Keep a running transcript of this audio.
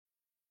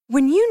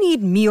When you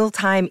need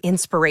mealtime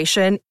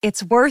inspiration,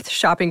 it's worth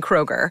shopping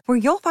Kroger, where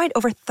you'll find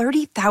over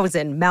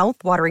 30,000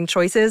 mouth-watering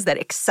choices that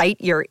excite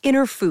your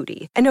inner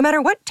foodie. And no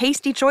matter what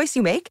tasty choice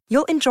you make,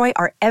 you'll enjoy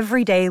our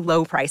everyday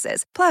low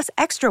prices, plus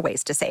extra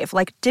ways to save,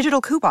 like digital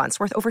coupons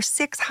worth over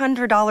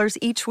 $600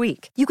 each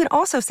week. You can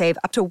also save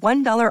up to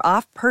 $1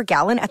 off per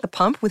gallon at the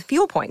pump with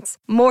fuel points.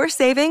 More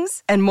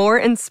savings and more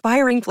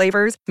inspiring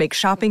flavors make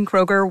shopping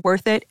Kroger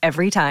worth it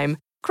every time.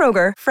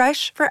 Kroger,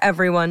 fresh for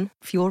everyone.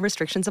 Fuel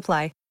restrictions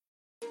apply.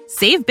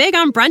 Save big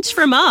on brunch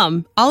for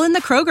mom, all in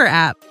the Kroger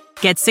app.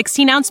 Get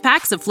 16-ounce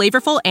packs of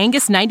flavorful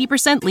Angus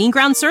 90% lean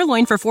ground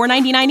sirloin for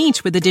 $4.99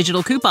 each with a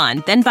digital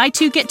coupon. Then buy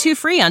 2, get 2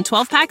 free on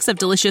 12 packs of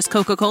delicious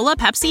Coca-Cola,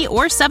 Pepsi,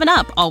 or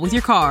 7-Up, all with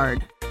your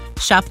card.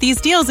 Shop these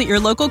deals at your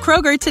local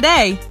Kroger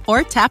today,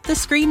 or tap the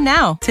screen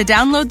now to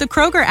download the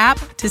Kroger app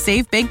to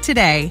save big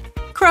today.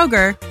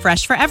 Kroger,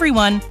 fresh for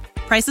everyone.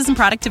 Prices and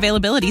product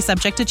availability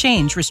subject to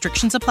change.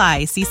 Restrictions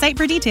apply. See site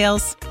for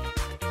details.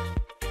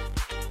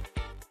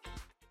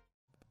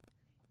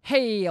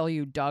 Hey, all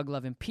you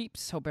dog-loving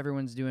peeps. Hope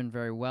everyone's doing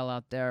very well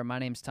out there. My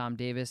name's Tom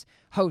Davis,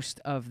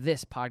 host of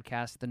this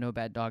podcast, the No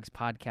Bad Dogs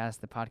podcast,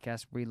 the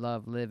podcast we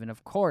love, live, and,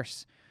 of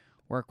course,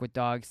 work with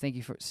dogs. Thank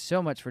you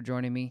so much for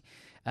joining me.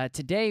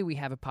 Today, we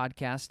have a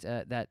podcast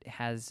that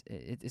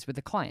it's with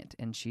a client,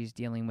 and she's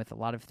dealing with a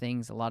lot of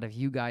things a lot of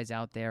you guys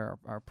out there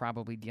are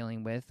probably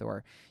dealing with,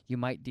 or you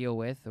might deal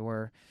with,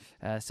 or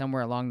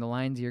somewhere along the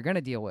lines you're going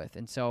to deal with.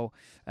 And so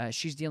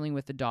she's dealing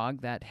with a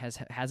dog that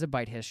has a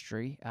bite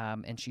history,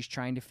 and she's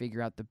trying to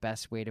figure out the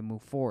best way to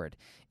move forward.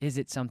 Is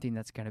it something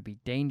that's going to be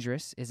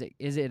dangerous? Is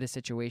it a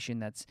situation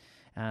that's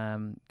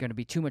going to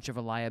be too much of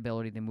a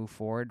liability to move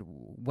forward?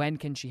 When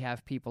can she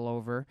have people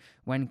over?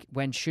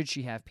 When should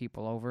she have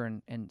people over?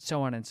 And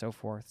so on and so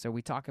forth. So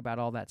we talk about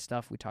all that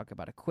stuff. We talk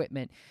about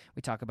equipment.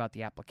 We talk about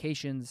the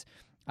applications.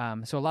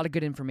 So a lot of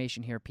good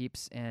information here,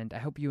 peeps, and I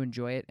hope you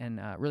enjoy it. And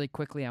really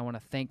quickly, I want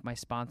to thank my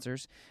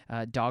sponsors,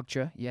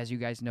 Dogtra. As you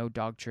guys know,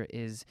 Dogtra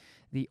is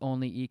the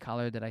only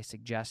e-collar that I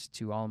suggest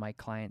to all my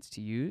clients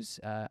to use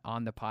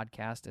on the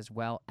podcast as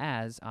well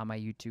as on my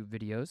YouTube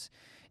videos.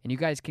 And you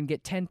guys can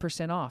get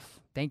 10% off.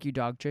 Thank you,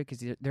 Dogtra,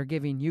 because they're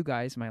giving you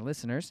guys, my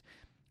listeners,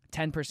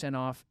 10%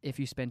 off if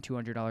you spend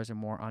 $200 or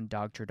more on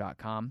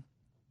Dogtra.com.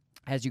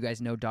 As you guys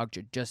know,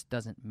 Dogtra just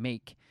doesn't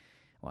make,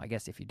 well, I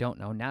guess if you don't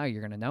know, now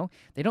you're going to know.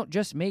 They don't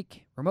just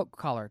make remote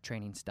collar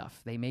training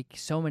stuff. They make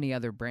so many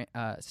other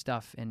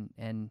stuff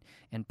and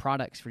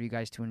products for you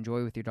guys to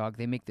enjoy with your dog.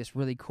 They make this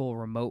really cool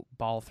remote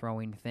ball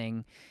throwing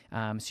thing,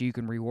 so you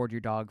can reward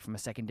your dog from a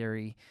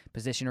secondary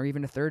position or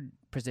even a third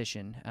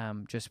position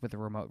just with a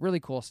remote. Really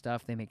cool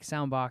stuff. They make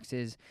sound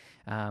boxes.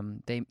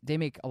 They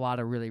make a lot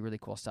of really, really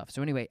cool stuff.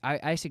 So anyway,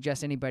 I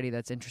suggest anybody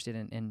that's interested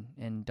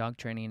in dog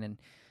training and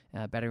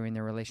bettering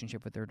their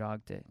relationship with their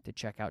dog to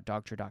check out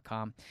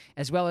Dogtra.com,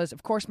 as well as,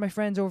 of course, my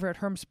friends over at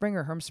Herm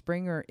Springer. Herm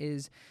Springer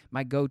is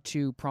my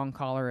go-to prong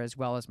collar, as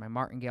well as my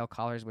martingale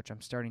collars, which I'm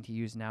starting to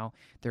use now.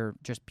 They're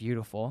just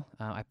beautiful.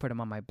 I put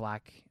them on my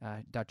black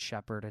Dutch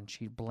Shepherd, and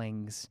she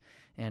blings,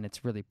 and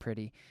it's really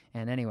pretty.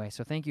 And anyway,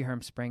 so thank you,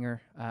 Herm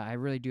Springer. I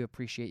really do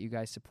appreciate you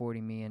guys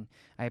supporting me, and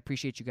I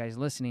appreciate you guys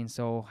listening.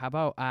 So how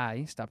about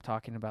I stop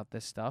talking about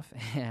this stuff,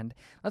 and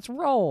let's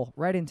roll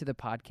right into the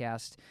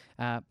podcast.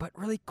 But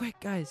really quick,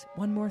 guys,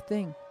 one more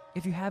thing.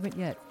 If you haven't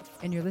yet,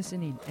 and you're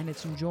listening, and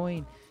it's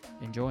enjoyful?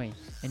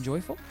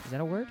 Is that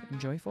a word?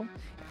 Enjoyful?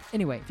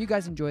 Anyway, if you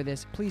guys enjoy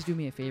this, please do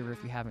me a favor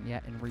if you haven't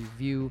yet, and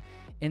review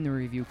in the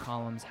review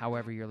columns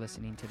however you're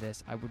listening to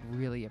this. I would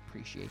really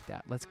appreciate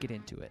that. Let's get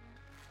into it.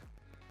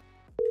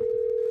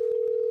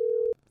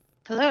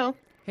 Hello.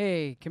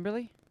 Hey,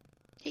 Kimberly?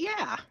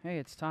 Yeah. Hey,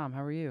 it's Tom.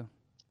 How are you?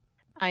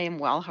 I am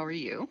well. How are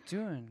you?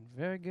 Doing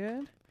very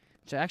good.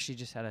 So I actually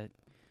just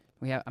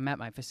I'm at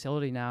my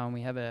facility now, and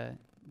we have a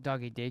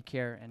doggy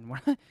daycare,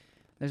 and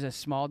there's a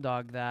small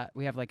dog that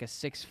we have like a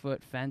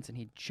 6-foot fence, and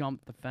he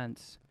jumped the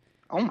fence.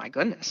 Oh my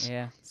goodness.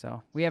 Yeah,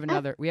 so we have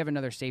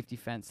another safety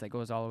fence that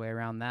goes all the way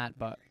around that,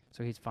 but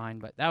so he's fine.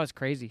 But that was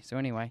crazy. So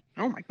anyway.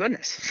 Oh my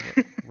goodness.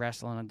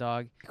 Wrestling a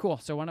dog. Cool.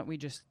 So why don't we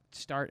just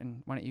start,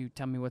 and why don't you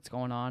tell me what's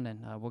going on,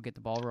 and we'll get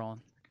the ball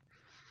rolling.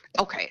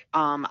 Okay.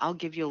 I'll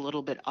give you a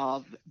little bit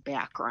of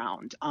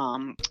background.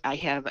 I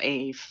have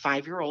a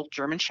 5-year-old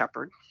German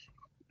Shepherd,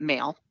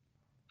 male.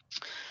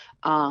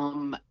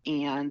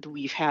 And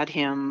we've had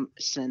him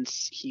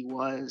since he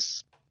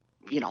was,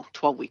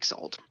 12 weeks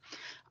old.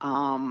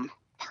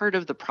 Part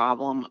of the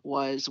problem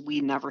was we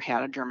never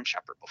had a German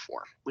Shepherd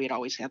before. We had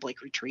always had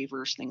like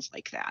retrievers, things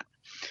like that.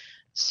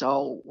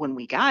 So when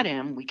we got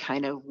him, we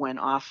kind of went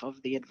off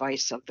of the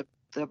advice of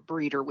the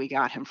breeder we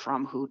got him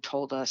from, who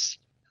told us,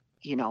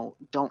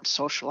 don't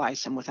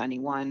socialize him with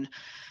anyone.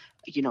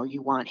 You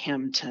don't want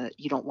him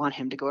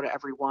to go to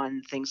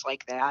everyone, things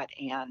like that.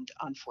 And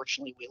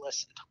unfortunately, we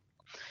listened.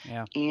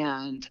 Yeah.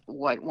 And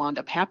what wound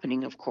up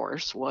happening, of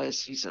course,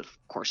 was he's, of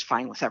course,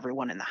 fine with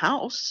everyone in the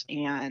house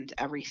and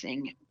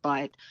everything,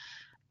 but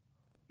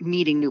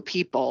meeting new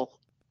people,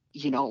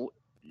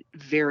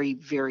 very,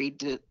 very,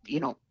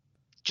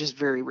 just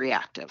very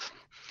reactive.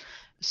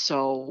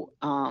 So,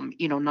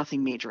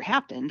 nothing major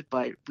happened,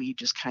 but we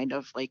just kind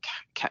of like,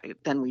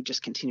 then we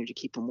just continued to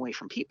keep him away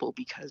from people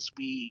because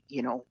we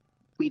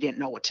didn't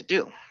know what to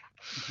do.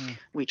 Mm-hmm.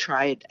 We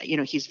tried,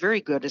 he's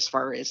very good as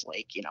far as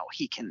like,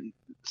 he can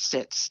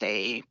sit,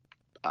 stay,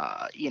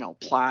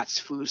 plots,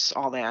 foos,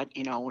 all that,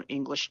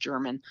 English,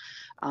 German.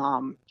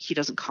 He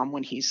doesn't come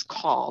when he's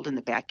called in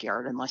the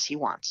backyard unless he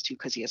wants to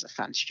because he has a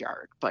fenced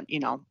yard. But,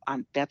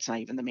 that's not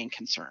even the main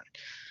concern.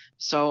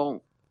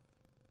 So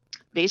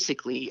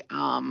basically,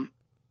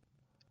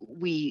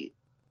 we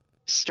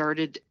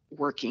started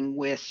working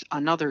with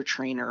another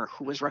trainer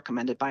who was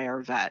recommended by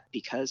our vet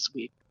because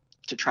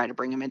to try to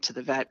bring him into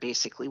the vet,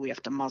 basically we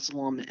have to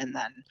muzzle him and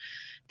then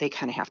they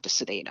kind of have to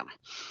sedate him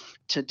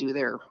to do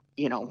their,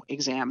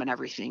 exam and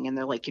everything. And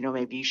they're like,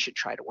 maybe you should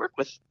try to work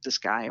with this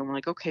guy. And we're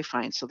like, okay,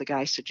 fine. So the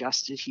guy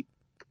suggested he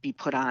be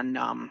put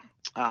on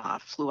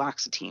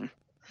fluoxetine.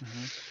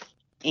 Mm-hmm.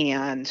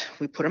 And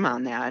we put him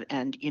on that.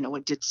 And,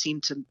 it did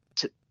seem to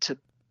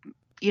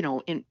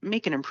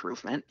make an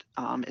improvement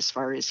as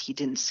far as he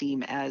didn't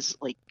seem as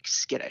like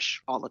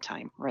skittish all the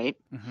time. Right.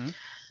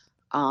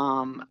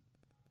 Mm-hmm.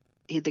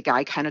 The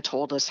guy kind of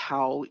told us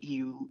how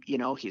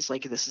he's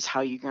like, this is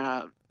how you're going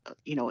to,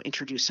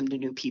 introduce him to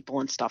new people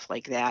and stuff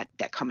like that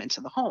come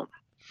into the home.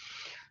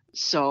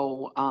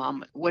 So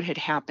what had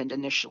happened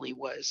initially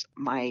was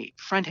my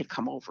friend had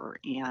come over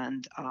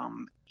and,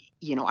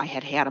 I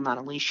had him on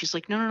a leash. She's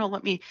like,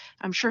 no,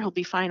 I'm sure he'll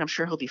be fine. I'm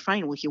sure he'll be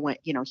fine. Well, he went,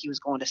 he was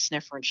going to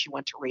sniff her and she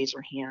went to raise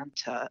her hand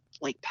to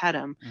like pet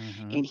him.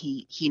 Mm-hmm. And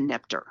he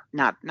nipped her,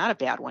 not a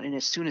bad one. And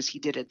as soon as he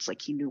did it, it's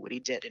like he knew what he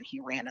did and he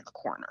ran in the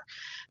corner.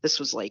 This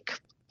was like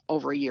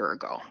over a year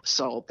ago.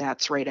 So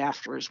that's right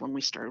after is when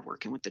we started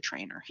working with the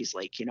trainer. He's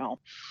like,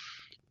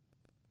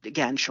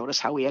 again, showed us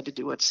how we had to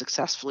do it,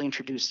 successfully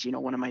introduced,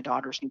 one of my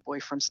daughter's new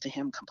boyfriends to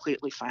him,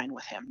 completely fine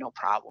with him, no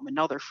problem.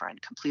 Another friend,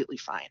 completely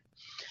fine.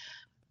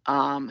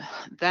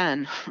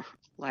 Then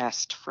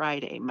last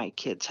Friday, my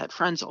kids had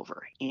friends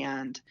over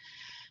and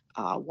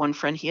one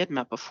friend he had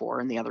met before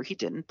and the other he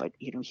didn't, but,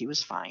 he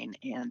was fine.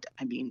 And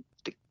I mean,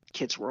 the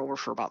kids were over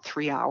for about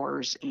 3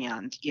 hours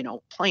and,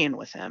 playing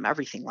with him,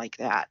 everything like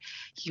that.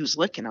 He was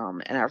licking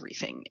them and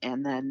everything.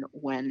 And then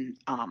when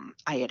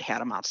I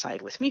had him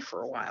outside with me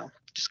for a while,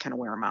 just kind of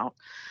wear him out.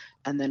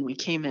 And then we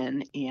came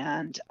in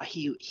and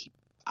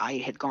I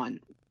had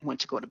went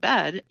to go to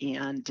bed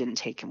and didn't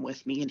take him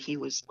with me. And he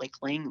was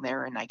like laying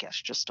there and I guess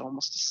just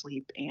almost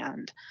asleep.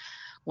 And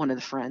one of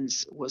the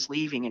friends was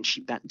leaving and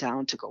she bent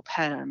down to go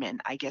pet him.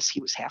 And I guess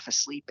he was half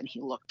asleep and he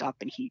looked up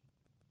and he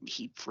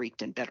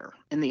freaked and bit her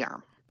in the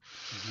arm.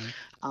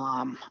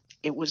 Mm-hmm.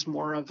 It was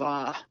more of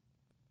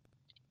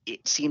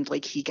it seemed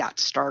like he got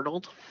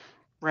startled,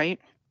 right?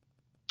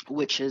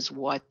 Which is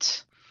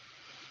what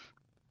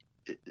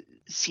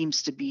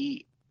seems to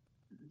be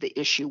the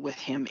issue with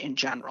him in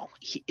general.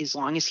 As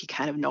long as he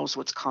kind of knows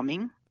what's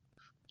coming,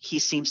 he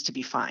seems to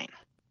be fine.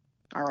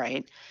 All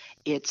right.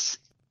 It's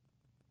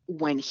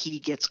when he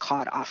gets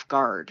caught off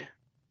guard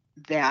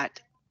that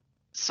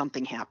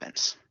something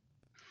happens.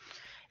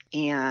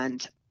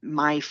 And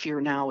my fear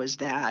now is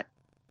that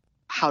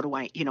how do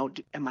I,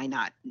 am I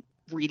not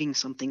reading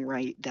something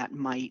right that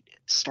might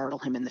startle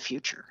him in the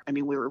future? I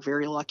mean, we were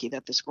very lucky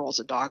that this girl's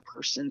a dog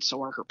person.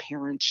 So are her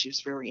parents. She's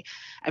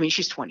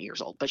 20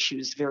 years old, but she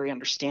was very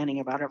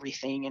understanding about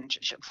everything. And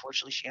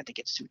unfortunately she had to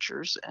get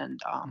sutures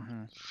and,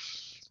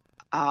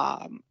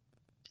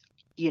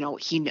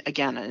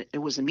 it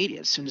was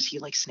immediate. As soon as he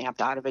like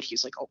snapped out of it,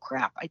 he's like, oh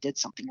crap, I did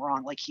something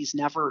wrong. Like he's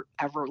never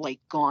ever like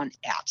gone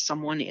at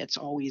someone. It's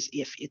always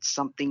if it's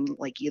something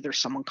like either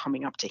someone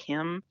coming up to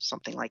him,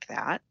 something like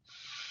that.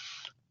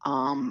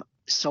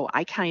 So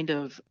I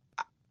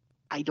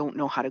don't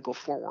know how to go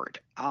forward.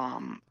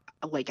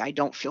 Like I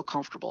don't feel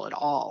comfortable at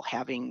all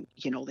having,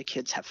 the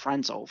kids have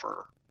friends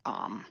over.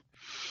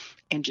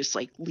 And just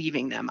like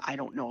leaving them. I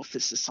don't know if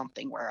this is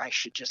something where I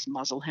should just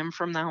muzzle him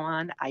from now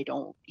on. I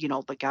don't,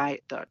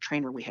 the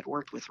trainer we had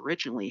worked with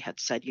originally had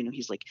said,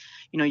 he's like,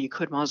 you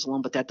could muzzle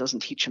him, but that doesn't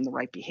teach him the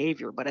right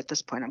behavior. But at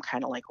this point, I'm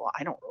kind of like, well,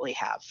 I don't really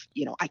have,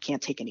 I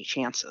can't take any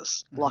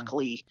chances. Mm-hmm.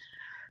 Luckily,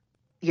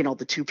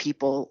 the two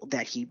people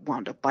that he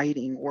wound up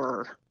biting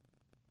were,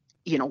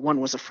 one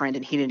was a friend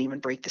and he didn't even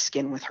break the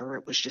skin with her.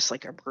 It was just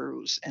like a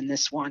bruise. And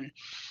this one,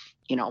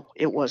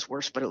 it was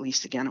worse, but at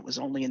least again, it was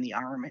only in the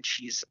arm and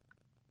she's,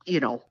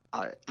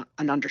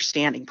 an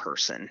understanding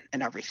person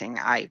and everything.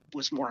 I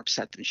was more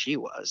upset than she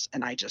was.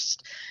 And I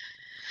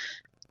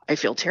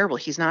feel terrible.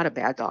 He's not a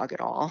bad dog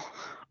at all.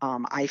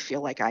 I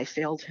feel like I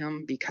failed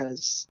him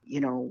because,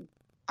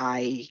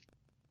 I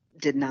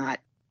did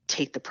not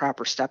take the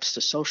proper steps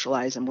to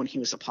socialize him when he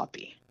was a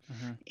puppy.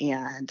 Mm-hmm.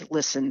 And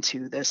listen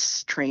to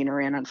this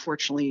trainer. And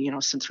unfortunately,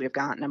 since we have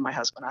gotten him, my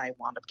husband and I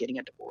wound up getting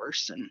a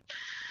divorce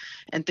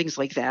and things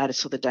like that.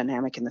 So the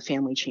dynamic in the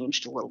family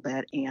changed a little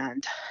bit.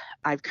 And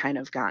I've kind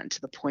of gotten to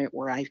the point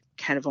where I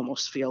kind of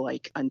almost feel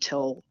like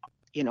until,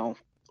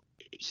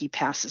 he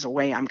passes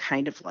away, I'm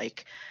kind of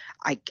like,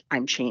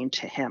 I'm chained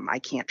to him. I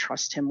can't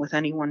trust him with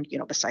anyone,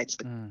 besides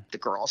the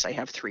girls. I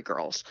have 3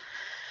 girls.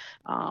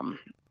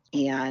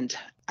 And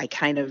I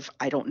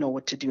don't know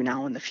what to do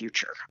now in the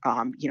future.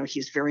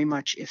 He's very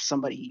much, if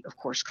somebody, of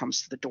course,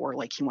 comes to the door,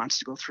 like he wants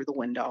to go through the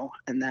window.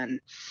 And then,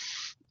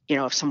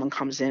 if someone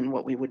comes in,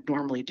 what we would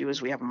normally do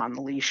is we have him on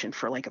the leash, and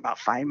for like about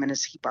 5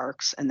 minutes, he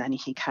barks, and then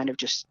he kind of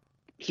just,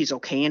 he's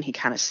okay, and he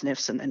kind of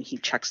sniffs, and then he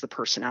checks the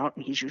person out,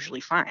 and he's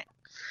usually fine.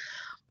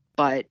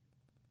 But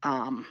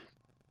I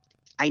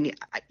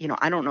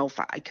don't know if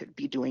I could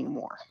be doing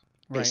more,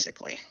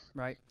 basically.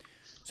 Right.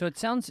 So it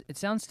sounds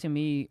to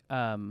me,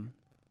 and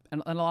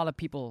a lot of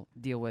people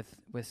deal with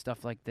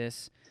stuff like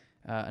this,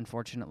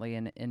 unfortunately,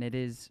 and it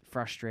is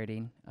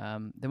frustrating.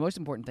 The most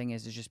important thing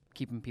is just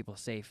keeping people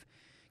safe.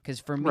 Because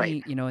for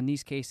me, in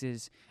these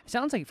cases,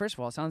 first of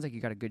all, it sounds like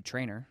you got a good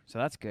trainer, so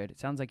that's good. It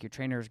sounds like your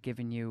trainer is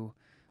giving you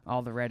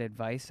all the right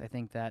advice. I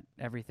think that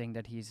everything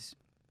that he's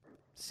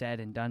said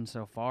and done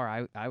so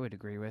far, I would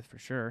agree with for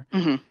sure.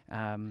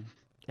 Mm-hmm.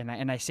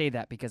 And I say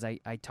that because I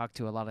talk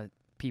to a lot of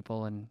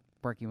people and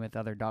working with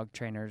other dog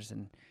trainers,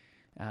 and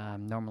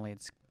normally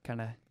it's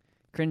kind of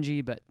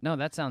cringy, but no,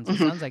 that sounds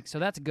Mm-hmm. it sounds like, so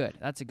that's good.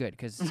 That's good,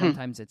 because Mm-hmm.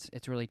 sometimes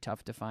it's really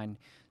tough to find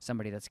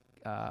somebody that's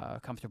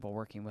comfortable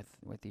working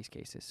with these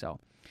cases. So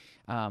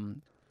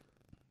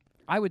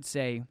I would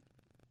say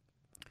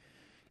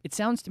it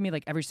sounds to me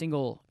like every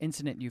single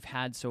incident you've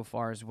had so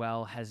far as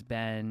well has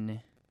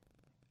been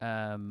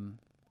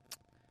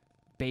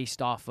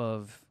based off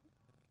of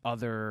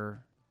other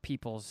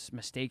people's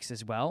mistakes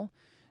as well.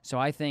 So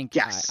I think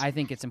Yes. I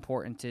think it's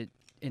important to,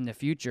 in the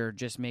future,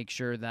 just make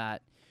sure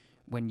that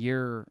when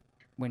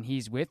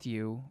he's with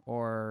you,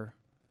 or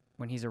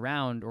when he's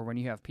around, or when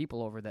you have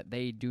people over, that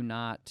they do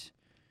not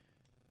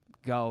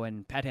go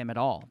and pet him at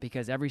all,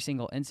 because every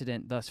single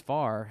incident thus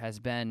far has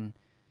been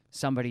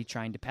somebody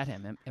trying to pet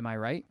him. Am I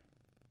right?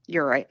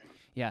 You're right.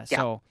 Yeah.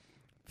 So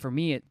for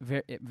me, it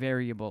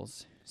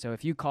variables. So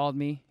if you called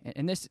me,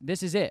 and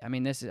this is it. I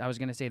mean, I was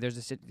going to say,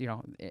 there's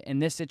in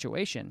this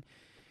situation,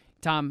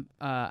 Tom,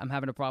 I'm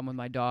having a problem with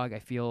my dog. I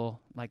feel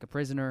like a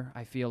prisoner.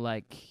 I feel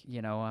like,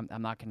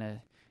 I'm not going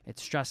to,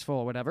 it's stressful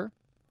or whatever.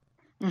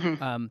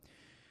 Mm-hmm.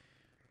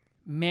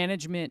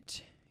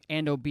 Management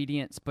and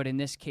obedience, but in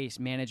this case,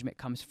 management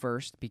comes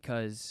first,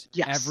 because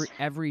Yes.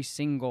 every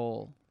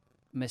single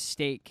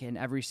mistake and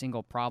every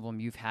single problem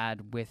you've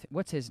had with,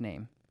 what's his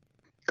name?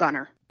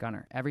 Gunner.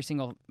 Every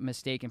single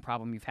mistake and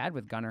problem you've had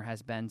with Gunner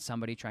has been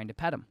somebody trying to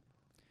pet him.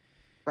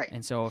 Right.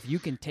 And so if you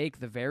can take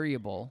the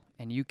variable,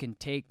 and you can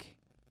take,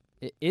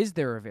 is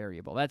there a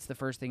variable? That's the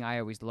first thing I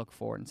always look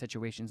for in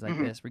situations like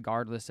Mm-hmm. this,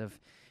 regardless of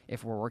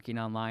if we're working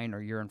online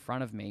or you're in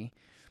front of me.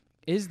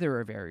 Is there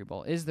a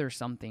variable? Is there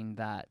something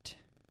that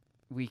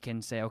we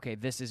can say, okay,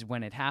 this is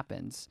when it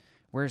happens?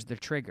 Where's the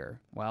trigger?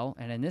 Well,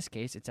 and in this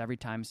case, it's every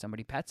time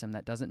somebody pets him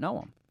that doesn't know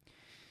him.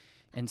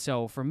 And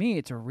so for me,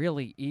 it's a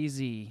really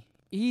easy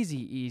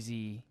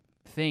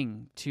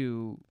thing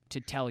to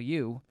tell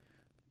you,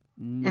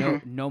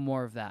 no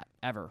more of that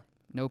ever.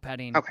 No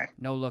petting, Okay.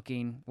 no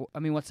looking. I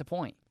mean, what's the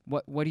point?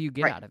 What do you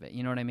get out of it?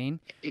 You know what I mean?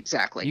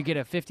 Exactly. You get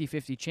a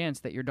 50-50 chance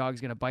that your dog's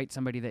going to bite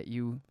somebody that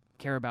you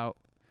care about.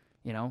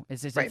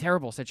 It's just a Right.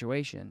 terrible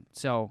situation.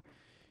 So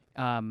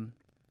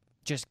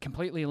just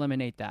completely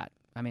eliminate that.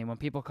 I mean, when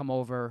people come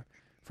over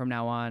from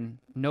now on,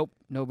 nope,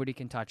 nobody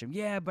can touch him.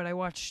 Yeah, but I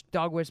watch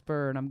Dog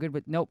Whisperer and I'm good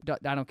with, nope,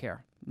 I don't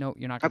care. No,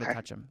 you're not going to Okay.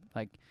 touch him.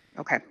 Like,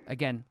 Okay.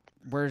 again,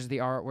 where's the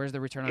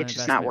return on It's investment?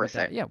 just not worth with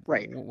that? it. Yeah,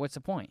 Right. What's the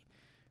point?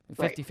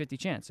 Right. 50-50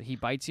 chance. So he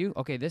bites you.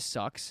 Okay, this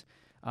sucks.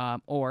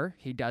 Or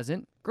he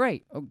doesn't.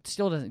 Great. Oh,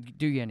 still doesn't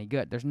do you any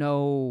good. There's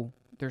no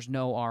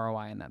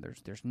ROI in that.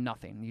 There's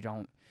nothing.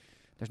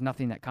 There's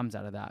nothing that comes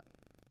out of that.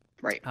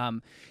 Right.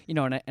 And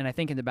I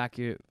think in the back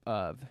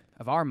of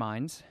our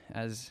minds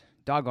as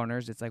dog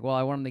owners, it's like, well,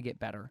 I want him to get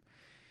better.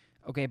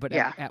 Okay, but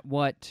at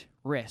what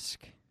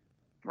risk?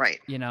 Right.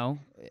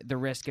 The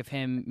risk of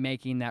him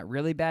making that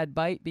really bad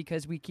bite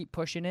because we keep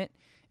pushing it,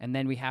 and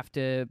then we have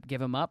to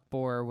give him up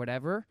or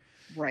whatever.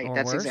 Right. Or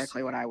That's worse.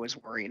 exactly what I was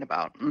worried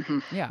about. Mm-hmm.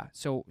 Yeah.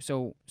 So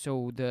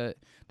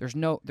there's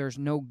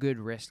no good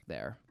risk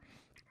there.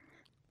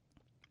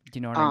 Do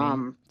you know what I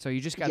mean? So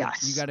you just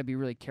gotta be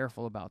really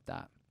careful about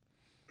that.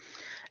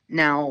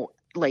 Now,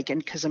 and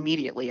because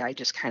immediately I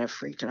just kind of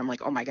freaked, and I'm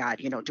like, oh my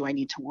God, do I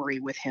need to worry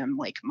with him?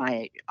 Like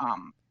my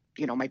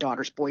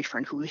daughter's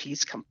boyfriend, who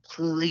he's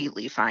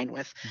completely fine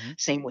with. Mm-hmm.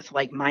 Same with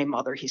like my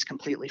mother, he's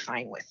completely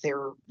fine with.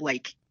 They're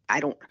like, I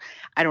don't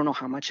know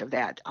how much of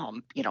that,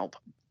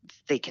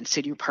 they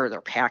consider you part of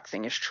their pack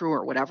thing is true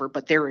or whatever,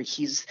 but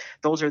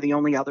those are the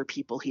only other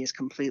people he is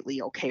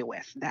completely okay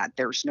with. That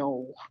there's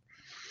no,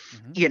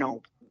 Mm-hmm.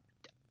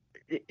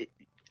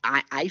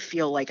 I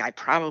feel like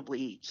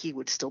he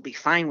would still be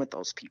fine with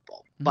those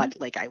people, Mm-hmm. but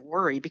like I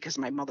worry because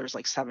my mother's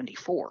like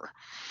 74,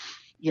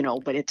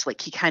 but it's like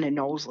he kind of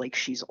knows like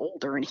she's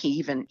older, and he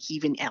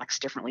even acts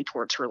differently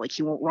towards her. Like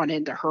he won't run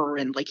into her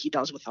and like he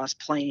does with us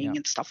playing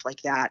and stuff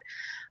like that.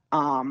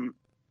 Do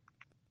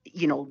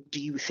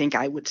you think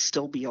I would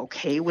still be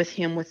okay with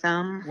him with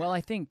them? Well,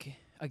 I think,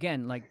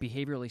 again, like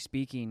behaviorally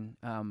speaking,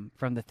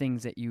 from the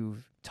things that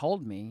you've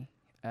told me,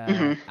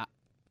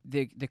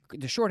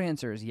 the short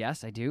answer is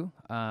yes, I do.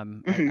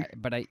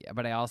 But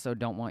I also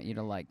don't want you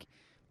to like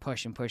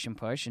push and push and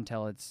push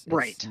until it's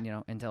Right.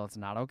 until it's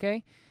not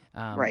okay.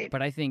 Right.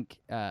 But I think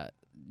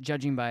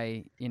judging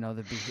by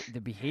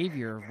the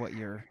behavior of what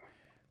you're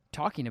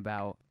talking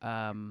about,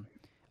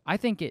 I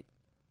think it.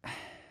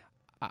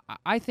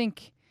 I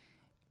think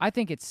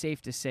it's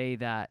safe to say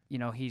that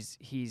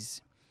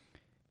he's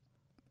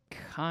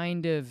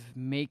kind of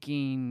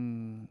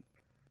making.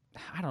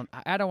 I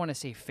don't want to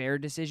say fair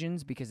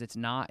decisions because it's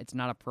not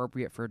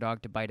appropriate for a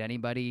dog to bite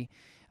anybody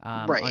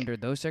Right. under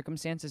those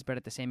circumstances. But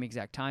at the same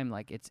exact time,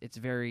 like it's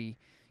very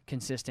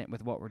consistent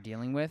with what we're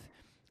dealing with.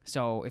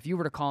 So if you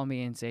were to call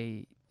me and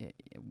say,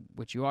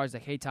 which you are, is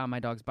like, hey Tom, my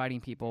dog's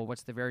biting people.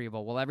 What's the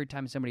variable? Well, every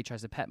time somebody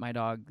tries to pet my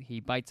dog, he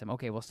bites him.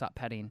 Okay, we'll stop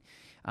petting.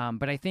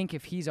 But I think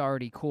if he's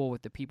already cool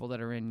with the people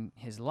that are in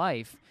his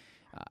life.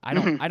 I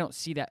don't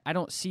see that. I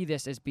don't see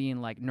this as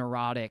being like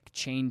neurotic,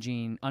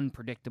 changing,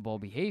 unpredictable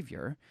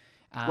behavior.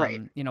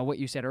 Right. What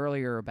you said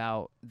earlier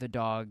about the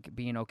dog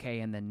being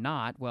okay and then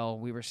not. Well,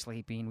 we were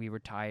sleeping, we were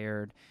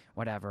tired,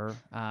 whatever.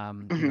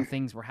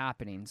 Things were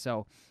happening.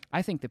 So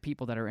I think the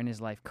people that are in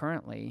his life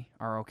currently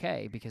are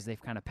okay because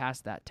they've kind of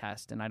passed that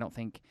test. And I don't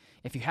think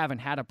if you haven't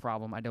had a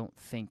problem, I don't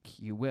think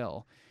you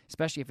will,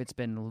 especially if it's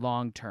been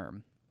long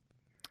term.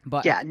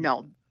 But yeah,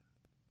 no.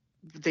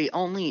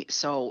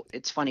 So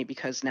it's funny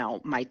because now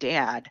my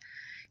dad,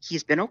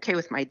 he's been okay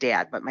with my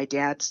dad, but my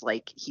dad's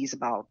like, he's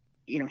about,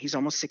 he's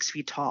almost 6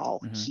 feet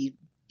tall. He,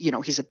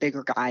 he's a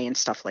bigger guy and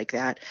stuff like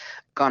that.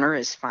 Gunner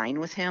is fine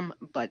with him,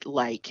 but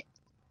like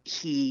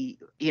he,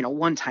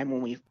 one time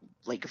when we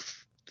like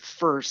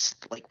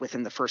first, like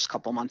within the first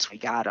couple months we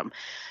got him,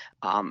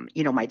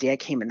 my dad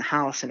came in the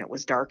house and it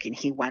was dark and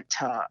he went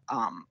to,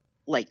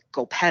 like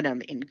go pet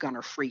him and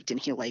Gunner freaked and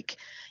he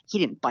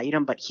didn't bite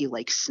him, but he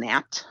like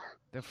snapped.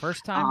 The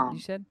first time you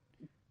said?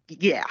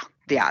 Yeah,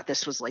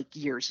 this was like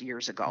years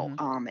ago.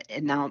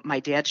 And now my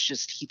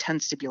dad's he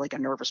tends to be like a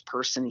nervous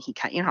person. He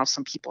how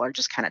some people are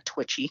just kind of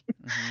twitchy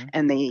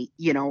and they,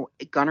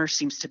 Gunner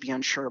seems to be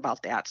unsure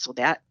about that. So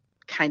that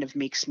kind of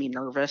makes me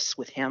nervous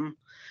with him.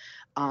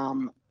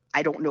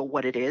 I don't know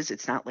what it is.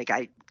 It's not like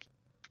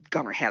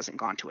Gunner hasn't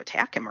gone to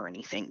attack him or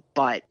anything,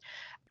 but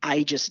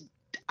I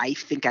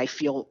think I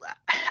feel,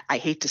 I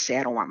hate to say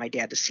I don't want my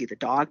dad to see the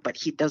dog, but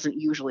he doesn't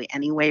usually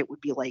anyway. It would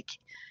be like,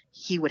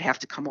 he would have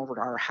to come over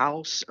to our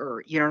house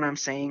or, you know what I'm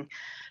saying?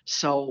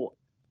 So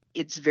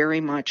it's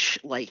very much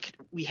like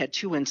we had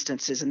 2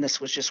 instances and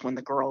this was just when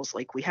the girls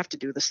like, we have to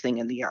do this thing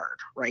in the yard,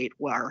 right?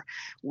 Where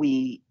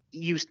we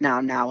used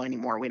now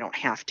anymore. We don't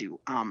have to,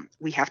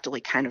 we have to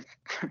like kind of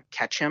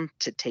catch him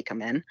to take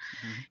him in.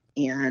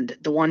 And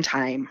the one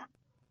time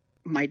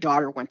my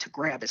daughter went to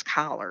grab his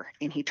collar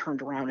and he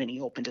turned around and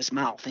he opened his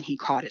mouth and he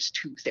caught his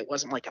tooth. It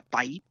wasn't like a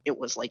bite. It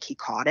was like he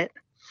caught it.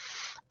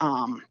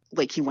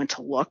 Like he went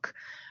to look.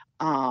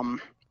 And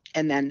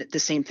then the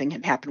same thing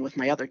had happened with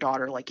my other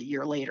daughter, like a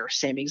year later,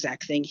 same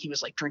exact thing. He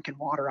was like drinking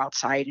water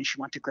outside and she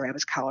went to grab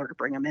his collar to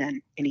bring him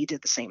in and he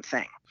did the same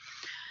thing.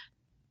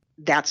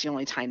 That's the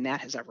only time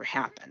that has ever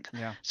happened.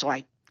 Yeah. So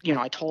I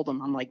told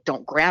him, I'm like,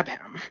 don't grab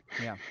him.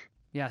 Yeah.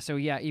 Yeah. So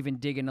even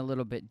digging a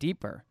little bit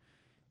deeper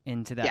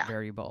into that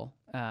variable.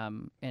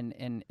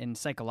 And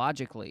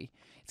psychologically,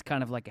 it's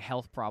kind of like a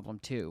health problem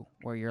too,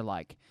 where you're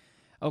like,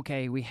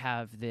 okay, we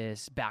have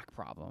this back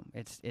problem.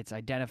 It's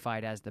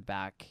identified as the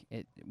back,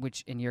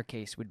 which in your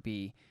case would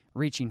be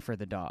reaching for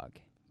the dog,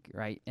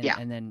 right?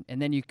 And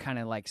then you kind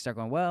of like start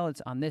going, well,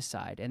 it's on this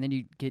side, and then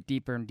you get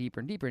deeper and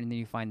deeper and deeper, and then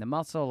you find the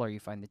muscle or you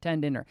find the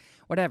tendon or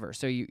whatever.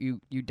 So you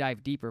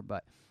dive deeper,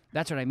 but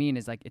that's what I mean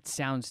is like it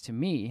sounds to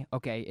me,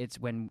 okay, it's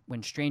when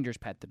strangers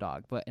pet the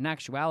dog, but in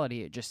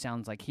actuality, it just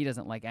sounds like he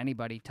doesn't like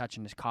anybody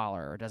touching his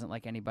collar or doesn't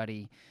like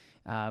anybody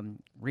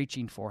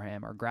reaching for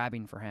him or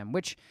grabbing for him,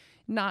 which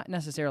not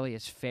necessarily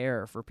is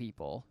fair for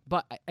people.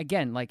 But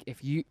again, like if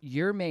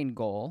your main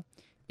goal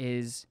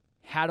is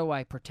how do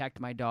I protect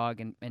my dog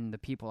and the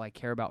people I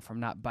care about from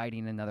not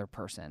biting another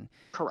person?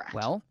 Correct.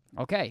 Well,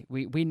 okay,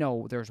 we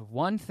know there's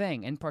one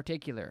thing in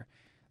particular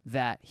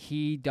that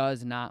he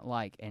does not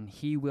like, and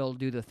he will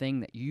do the thing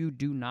that you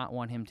do not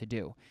want him to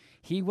do.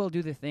 He will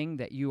do the thing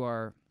that you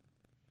are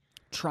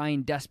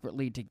trying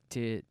desperately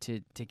to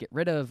get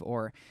rid of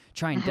or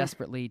trying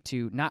desperately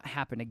to not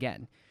happen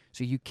again.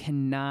 So you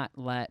cannot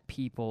let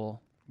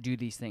people do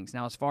these things.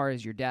 Now, as far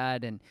as your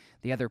dad and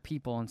the other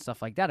people and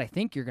stuff like that, I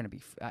think you're going to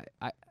be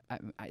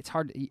it's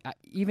hard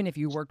even if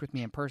you worked with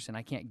me in person,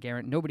 I can't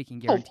guarantee, nobody can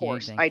guarantee anything.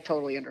 Of course, I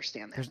totally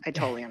understand that. I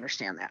totally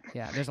understand that.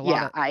 Yeah, there's a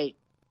lot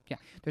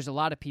there's a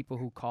lot of people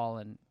who call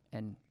and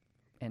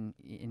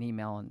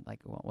email and like,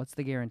 well, what's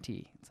the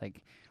guarantee? It's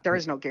like there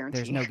is no guarantee.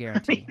 There's no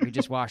guarantee. We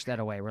just wash that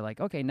away. We're like,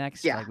 okay,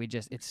 next. Yeah. Like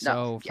it's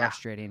so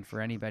frustrating for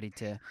anybody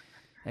to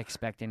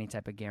expect any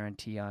type of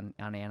guarantee on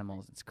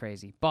animals. It's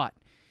crazy. But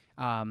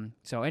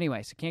So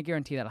anyways, can't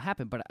guarantee that'll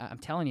happen, but I'm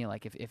telling you,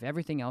 like, if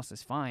everything else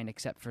is fine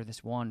except for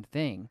this one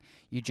thing,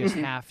 you just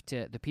have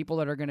to, the people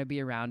that are going to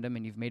be around him,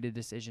 and you've made a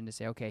decision to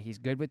say, okay, he's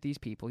good with these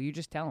people, you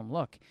just tell him,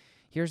 look,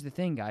 here's the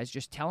thing, guys,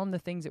 just tell him the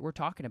things that we're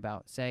talking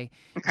about. Say,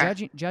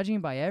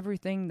 judging by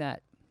everything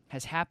that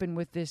has happened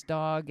with this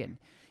dog and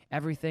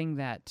everything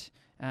that,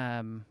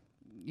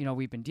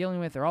 we've been dealing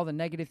with, or all the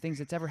negative things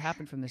that's ever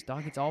happened from this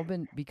dog, it's all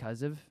been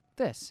because of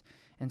this.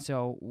 And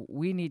so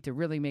we need to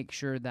really make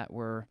sure that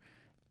we're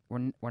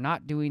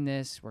not doing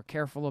this. We're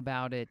careful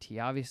about it. He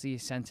obviously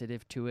is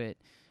sensitive to it,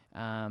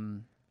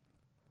 and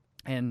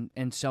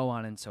so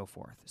on and so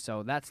forth.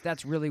 So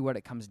that's really what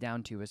it comes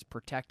down to, is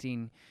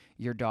protecting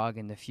your dog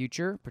in the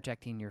future,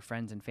 protecting your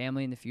friends and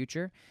family in the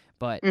future.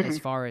 But as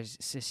far as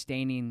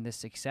sustaining the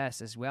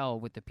success as well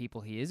with the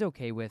people he is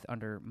okay with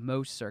under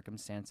most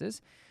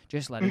circumstances,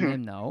 just letting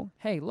them know,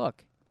 hey,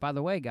 look, by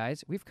the way,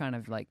 guys, we've kind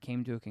of like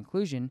came to a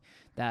conclusion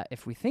that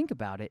if we think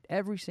about it,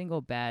 every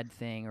single bad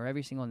thing or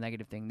every single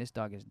negative thing this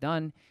dog has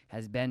done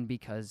has been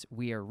because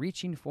we are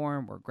reaching for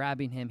him, we're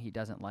grabbing him, he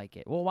doesn't like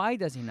it. Well, why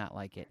does he not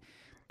like it?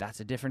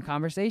 That's a different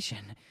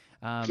conversation.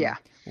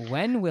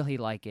 When will he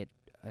like it?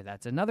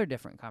 That's another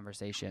different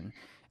conversation.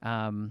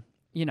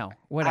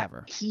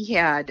 Whatever. He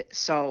had,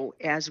 so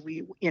as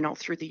we,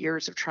 through the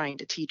years of trying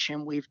to teach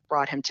him, we've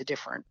brought him to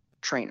different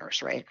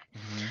trainers, right?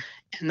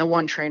 And the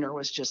one trainer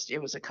was it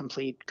was a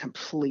complete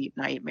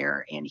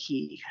nightmare, and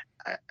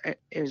it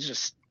was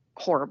just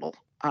horrible.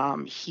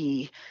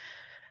 He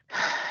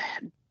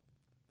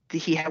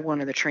had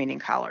one of the training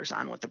collars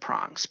on with the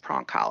prong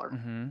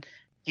collar,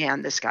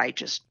 and this guy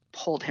just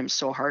pulled him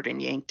so hard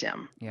and yanked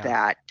him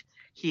that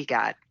he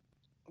got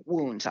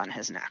wounds on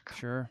his neck.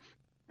 Sure.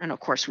 And of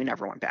course, we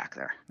never went back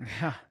there.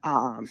 Yeah,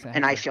 exactly.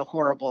 And I feel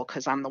horrible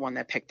because I'm the one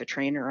that picked the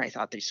trainer. I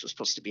thought this was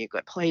supposed to be a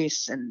good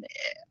place. And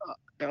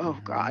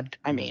God,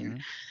 I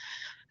mean,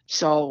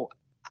 so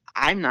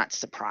I'm not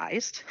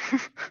surprised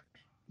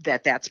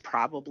that that's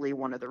probably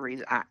one of the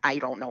reasons. I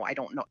don't know.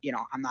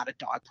 I'm not a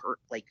dog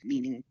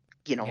meaning,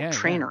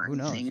 trainer or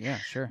anything. Knows? Yeah,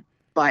 sure.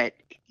 But,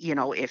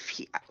 if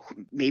he,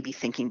 maybe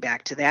thinking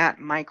back to that,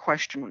 my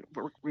question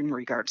in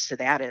regards to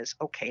that is,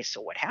 okay, so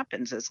what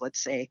happens is, let's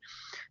say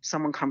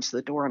someone comes to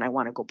the door and I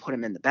want to go put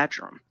him in the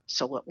bedroom.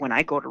 So when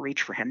I go to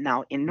reach for him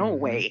now, in no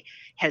way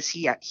has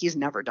he's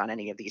never done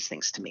any of these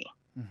things to me.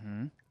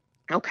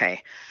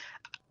 Okay.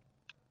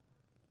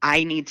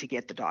 I need to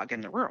get the dog in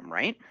the room,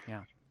 right?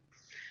 Yeah.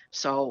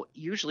 So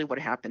usually what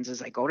happens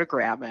is I go to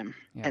grab him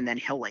and then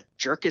he'll like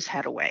jerk his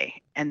head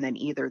away. And then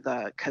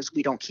because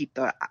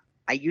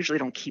I usually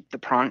don't keep the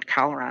prong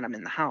collar on him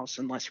in the house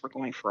unless we're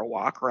going for a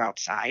walk or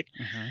outside.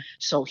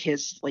 So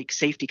his like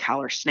safety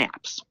collar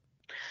snaps.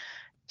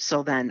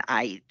 So then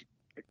I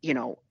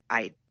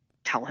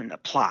tell him the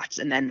plots.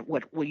 And then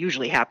what will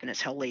usually happen is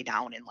he'll lay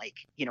down and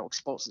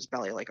expose his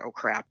belly like, oh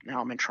crap,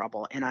 now I'm in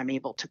trouble. And I'm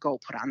able to go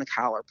put on the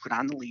collar, put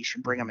on the leash,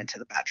 and bring him into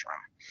the bedroom.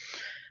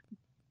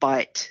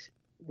 But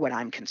what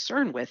I'm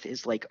concerned with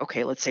is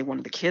okay, let's say one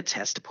of the kids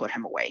has to put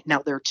him away. Now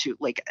they're two,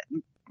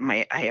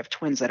 I have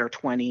twins that are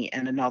 20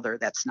 and another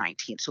that's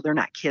 19. So they're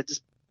not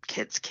kids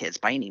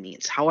by any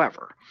means.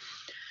 However,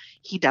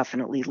 he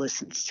definitely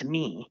listens to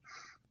me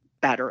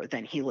better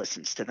than he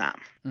listens to them.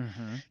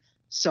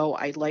 So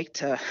I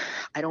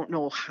don't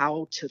know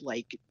how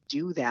to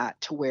do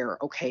that to where,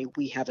 okay,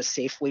 we have a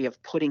safe way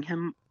of putting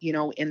him,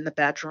 in the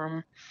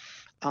bedroom.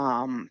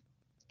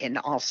 And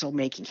also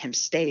making him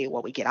stay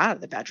while we get out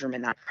of the bedroom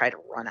and not try to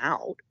run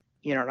out.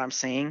 You know what I'm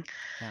saying?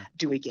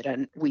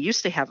 Yeah. We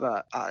used to have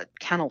a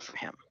kennel for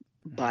him,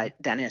 but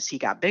then as he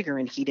got bigger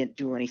and he didn't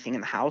do anything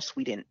in the house,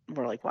 we're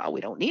like, well,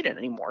 we don't need it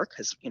anymore.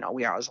 Cause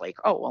we always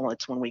oh, well,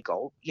 it's when we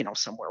go,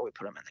 somewhere we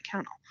put him in the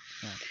kennel.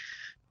 Yeah.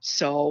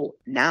 So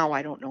now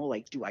I don't know,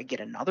 do I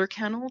get another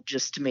kennel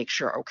just to make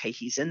sure, okay,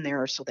 he's in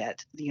there so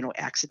that,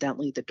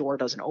 accidentally the door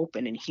doesn't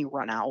open and he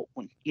run out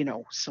when,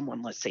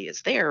 someone, let's say,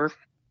 is there.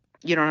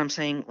 You know what I'm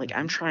saying?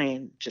 I'm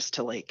trying just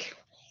to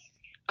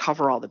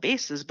cover all the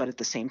bases, but at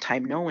the same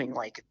time knowing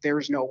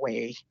there's no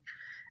way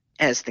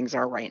as things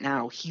are right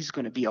now, he's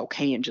going to be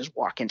okay and just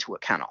walk into a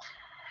kennel.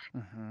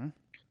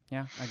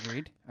 Yeah,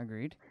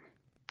 agreed.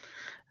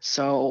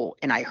 So,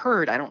 and I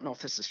heard, I don't know if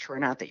this is true or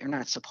not, that you're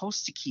not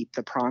supposed to keep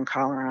the prong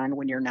collar on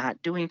when you're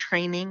not doing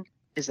training.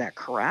 Is that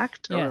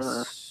correct? Yes.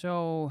 Or?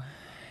 So,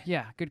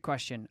 yeah, good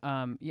question.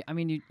 I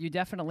mean, you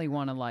definitely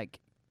want to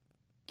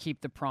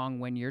keep the prong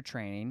when you're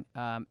training.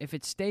 If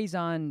it stays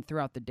on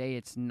throughout the day,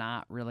 it's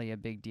not really a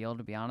big deal,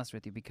 to be honest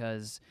with you,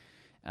 because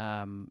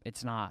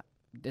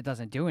it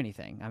doesn't do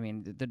anything. I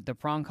mean, the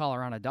prong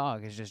collar on a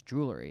dog is just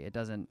jewelry. It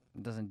doesn't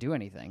do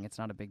anything. It's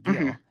not a big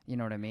deal. You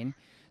know what I mean?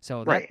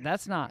 So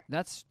that's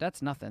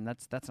nothing.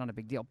 That's not a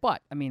big deal.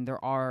 But I mean,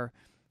 there are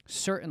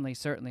certainly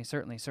certain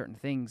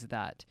things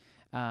that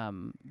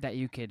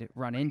you could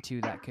run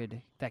into that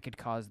could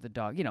cause the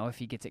dog, if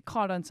he gets it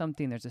caught on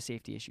something, there's a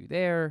safety issue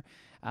there.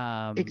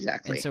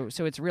 Exactly. And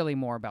so it's really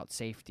more about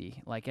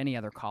safety, like any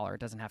other collar. It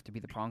doesn't have to be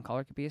the prong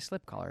collar. It could be a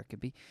slip collar. It could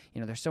be,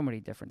 there's so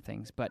many different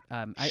things. But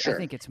I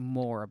think it's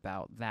more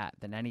about that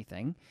than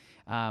anything.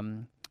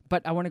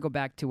 But I want to go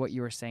back to what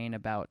you were saying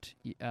about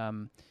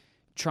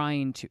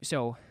trying to.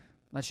 So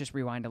let's just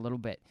rewind a little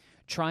bit.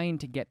 Trying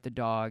to get the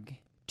dog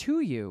to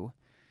you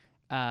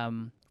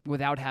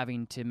without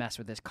having to mess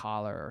with his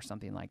collar or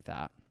something like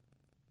that.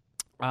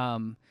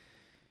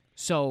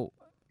 So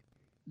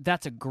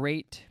that's a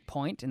great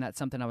point, and that's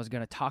something I was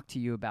going to talk to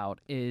you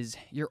about. Is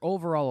your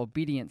overall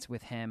obedience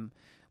with him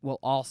will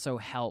also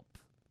help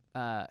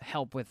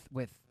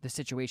with the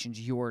situations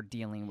you're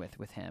dealing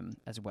with him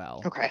as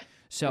well. Okay.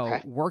 So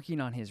working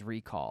on his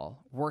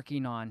recall,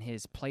 working on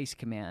his place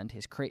command,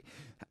 his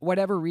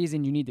whatever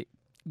reason you need to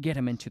get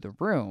him into the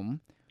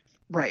room.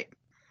 Right.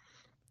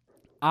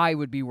 I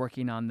would be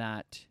working on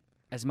that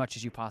as much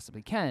as you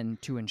possibly can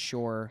to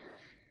ensure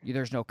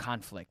there's no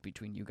conflict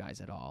between you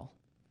guys at all.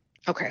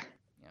 Okay.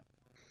 Yeah.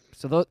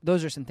 So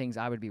those are some things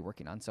I would be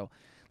working on. So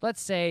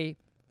let's say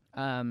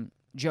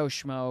Joe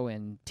Schmo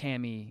and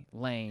Tammy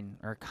Lane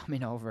are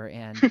coming over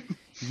and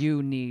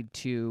you need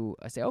to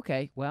say,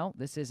 okay, well,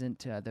 this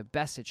isn't the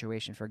best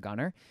situation for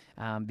Gunner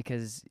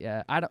because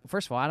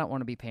first of all, I don't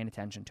want to be paying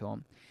attention to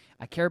him.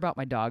 I care about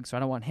my dog, so I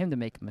don't want him to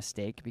make a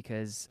mistake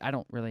because I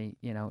don't really,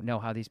 know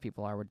how these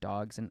people are with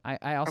dogs. And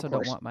I also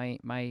don't want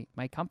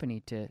my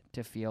company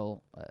to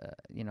feel,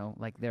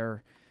 like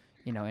they're,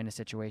 in a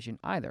situation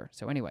either.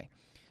 So anyway,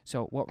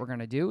 so what we're going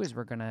to do is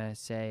we're going to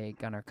say,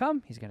 Gunner,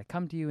 come. He's going to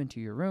come to you into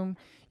your room.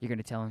 You're going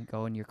to tell him,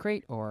 go in your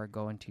crate or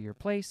go into your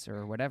place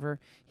or whatever.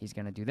 He's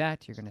going to do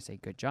that. You're going to say,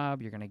 good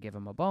job. You're going to give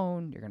him a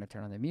bone. You're going to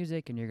turn on the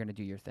music, and you're going to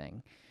do your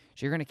thing.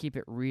 So you're going to keep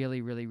it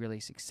really, really,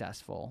 really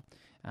successful.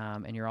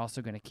 And you're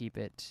also going to keep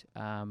it,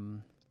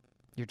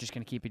 you're just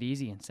going to keep it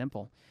easy and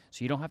simple.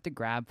 So you don't have to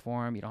grab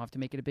for him. You don't have to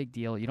make it a big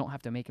deal. You don't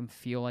have to make him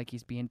feel like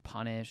he's being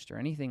punished or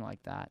anything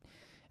like that.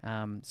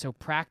 So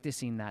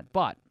practicing that.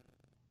 But,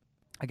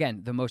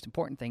 again, the most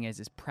important thing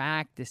is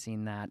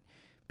practicing that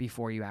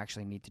before you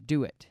actually need to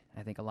do it.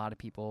 I think a lot of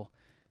people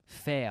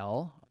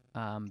fail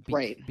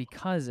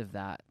because of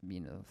that,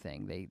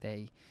 thing.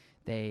 They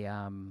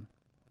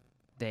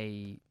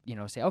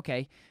say,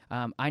 okay,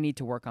 I need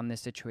to work on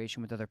this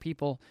situation with other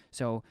people,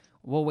 so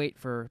we'll wait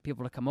for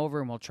people to come over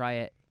and we'll try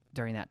it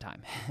during that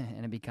time.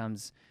 And it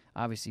becomes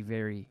obviously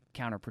very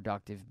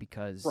counterproductive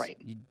because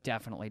you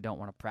definitely don't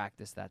want to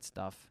practice that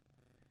stuff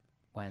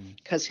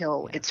because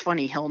it's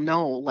funny, he'll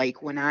know,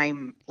 like when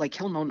I'm like,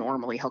 he'll know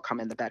normally he'll come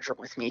in the bedroom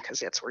with me because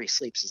that's where he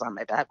sleeps, is on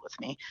my bed with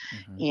me.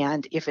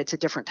 And if it's a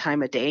different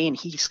time of day and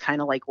he's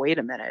kind of like, wait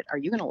a minute, are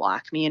you going to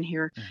lock me in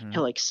here?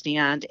 He'll like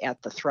stand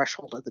at the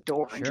threshold of the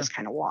door and just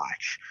kind of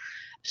watch.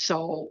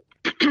 So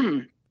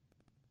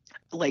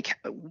like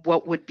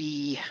what would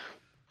be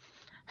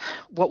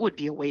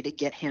a way to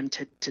get him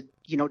to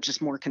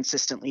just more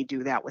consistently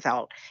do that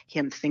without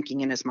him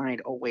thinking in his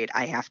mind, oh wait,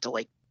 I have to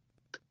like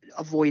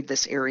avoid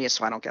this area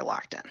so I don't get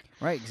locked in.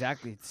 Right,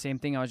 exactly. Same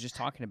thing I was just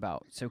talking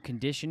about. So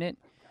condition it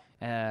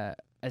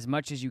as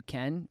much as you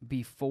can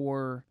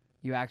before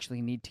you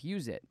actually need to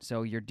use it.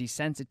 So you're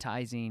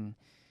desensitizing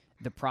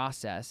the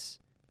process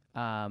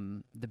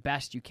the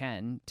best you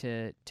can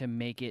to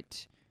make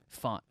it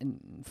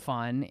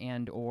fun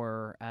and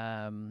or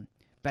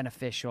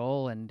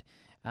beneficial and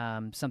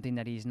something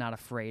that he's not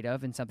afraid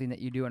of and something that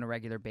you do on a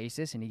regular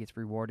basis and he gets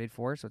rewarded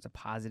for, so it's a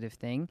positive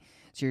thing.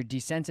 So you're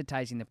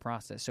desensitizing the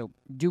process. So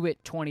do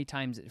it 20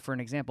 times, for an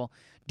example,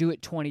 do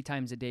it 20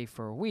 times a day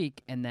for a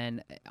week, and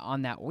then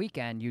on that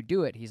weekend you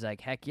do it. He's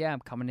like, heck yeah, I'm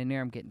coming in there,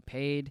 I'm getting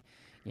paid,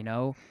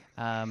 and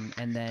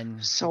then...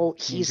 So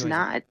he's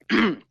not,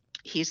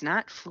 he's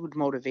not food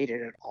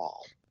motivated at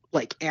all,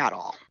 like at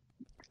all.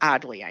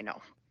 Oddly, I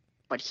know.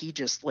 But he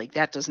just, like,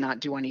 that does not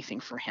do anything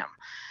for him.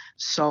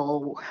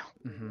 So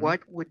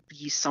what would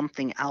be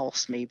something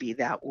else maybe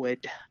that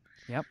would...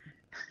 Yep,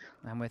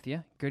 I'm with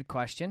you. Good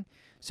question.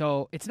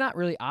 So it's not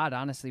really odd,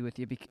 honestly, with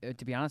you,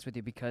 to be honest with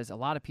you, because a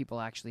lot of people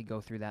actually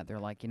go through that. They're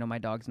like, my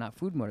dog's not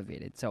food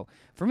motivated. So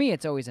for me,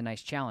 it's always a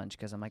nice challenge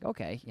because I'm like,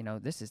 okay,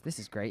 this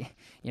is great.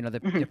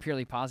 The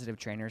purely positive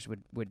trainers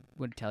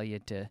would tell you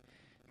to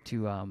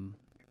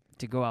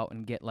go out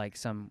and get like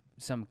some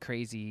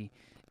crazy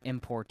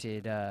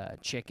imported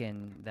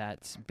chicken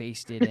that's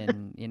basted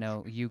in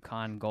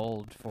Yukon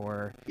gold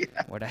for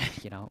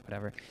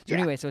whatever. So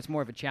anyway, so it's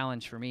more of a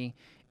challenge for me.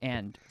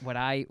 And what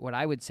I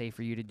would say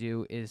for you to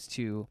do is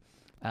to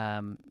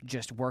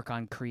just work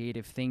on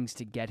creative things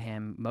to get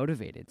him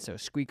motivated. So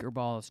squeaker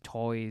balls,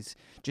 toys,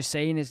 just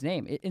saying his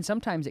name. And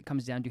sometimes it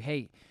comes down to,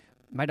 hey,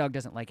 my dog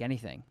doesn't like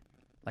anything,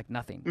 like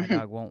nothing. My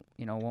dog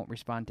won't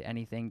respond to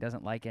anything,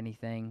 doesn't like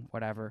anything,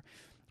 whatever.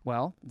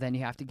 Well, then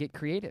you have to get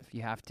creative.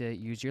 You have to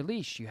use your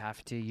leash. You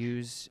have to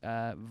use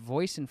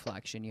voice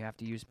inflection. You have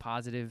to use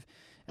positive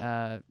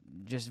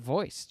just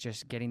voice,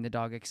 just getting the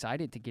dog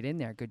excited to get in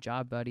there. Good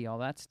job, buddy, all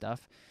that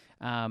stuff.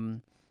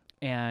 And,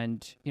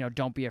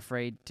 don't be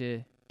afraid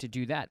to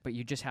do that. But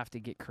you just have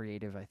to get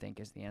creative, I think,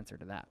 is the answer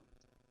to that.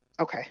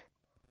 Okay.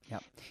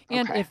 Yep.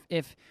 And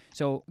if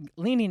so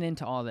leaning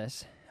into all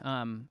this,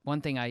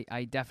 one thing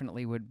I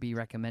definitely would be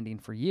recommending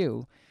for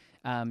you,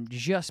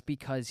 just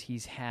because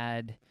he's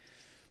had...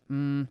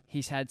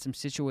 he's had some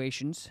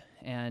situations,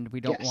 and we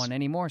don't Yes. want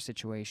any more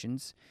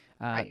situations.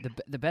 Right.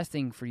 The best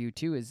thing for you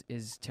too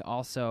is to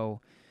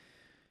also,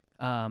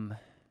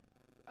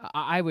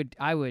 I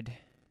would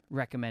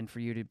recommend for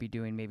you to be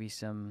doing maybe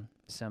some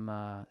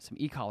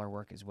e-collar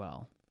work as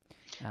well,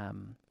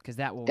 because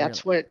that will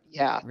That's really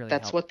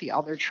that's help. what the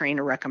other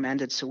trainer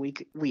recommended. So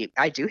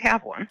I do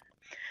have one.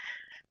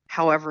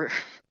 However,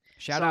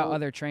 Shout out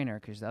other trainer,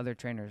 because the other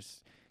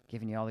trainer's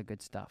giving you all the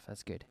good stuff.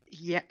 That's good.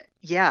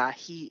 yeah,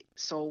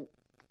 so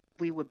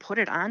we would put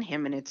it on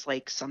him, and it's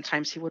like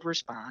sometimes he would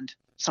respond,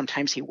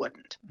 sometimes he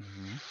wouldn't.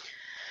 Mm-hmm.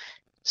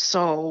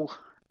 So,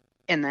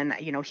 and then,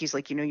 he's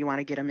like, you want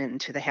to get him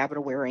into the habit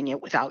of wearing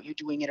it without you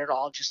doing it at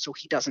all, just so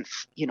he doesn't,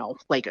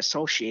 like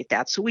associate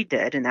that. So we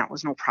did, and that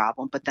was no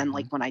problem. But then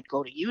like when I'd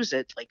go to use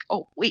it, like,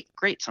 oh, wait,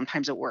 great.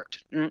 Sometimes it worked.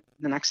 The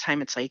next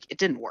time it's like, it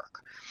didn't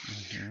work.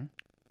 Mm-hmm.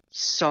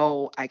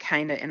 So I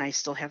and I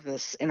still have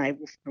this, and I've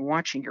been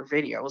watching your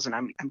videos, and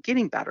I'm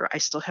getting better. I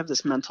still have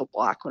this mental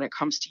block when it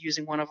comes to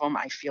using one of them.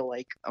 I feel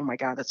like, oh my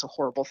God, that's a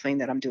horrible thing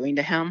that I'm doing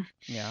to him.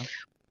 Yeah.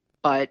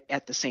 But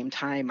at the same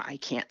time, I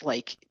can't,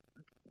 like,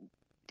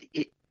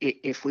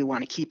 if we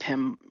want to keep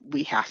him,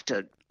 we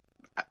don't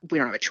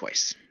have a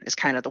choice. It's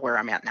kind of where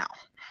I'm at now.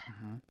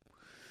 Mm-hmm.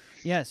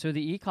 Yeah, so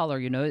the e-collar,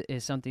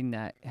 is something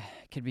that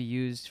could be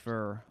used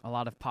for a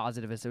lot of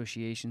positive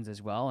associations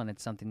as well, and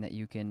it's something that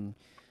you can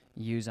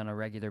use on a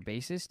regular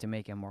basis to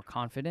make him more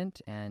confident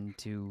and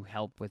to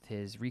help with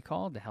his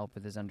recall, to help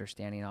with his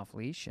understanding off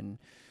leash and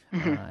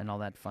all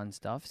that fun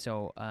stuff.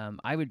 So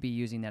I would be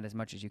using that as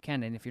much as you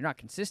can. And if you're not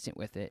consistent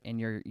with it and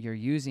you're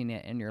using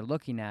it and you're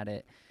looking at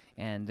it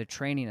and the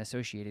training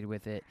associated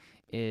with it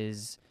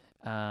is,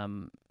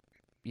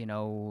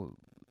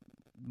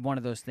 one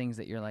of those things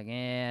that you're like,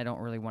 I don't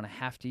really want to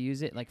have to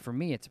use it. Like for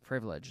me, it's a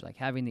privilege. Like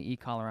having the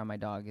e-collar on my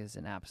dog is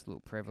an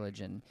absolute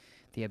privilege, and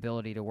the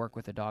ability to work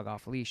with a dog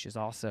off leash is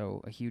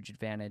also a huge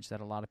advantage that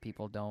a lot of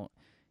people don't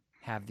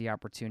have the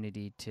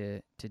opportunity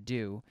to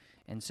do.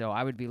 And so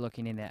I would be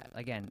looking at it,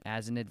 again,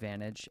 as an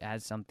advantage,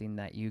 as something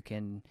that you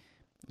can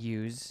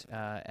use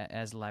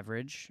as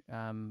leverage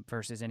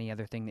versus any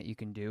other thing that you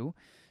can do.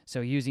 So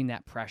using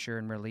that pressure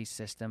and release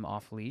system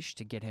off leash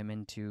to get him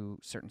into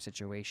certain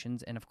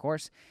situations. And of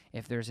course,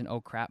 if there's an oh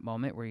crap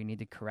moment where you need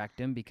to correct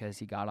him because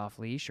he got off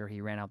leash or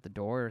he ran out the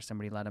door or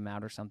somebody let him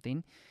out or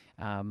something,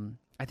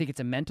 I think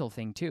it's a mental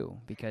thing too,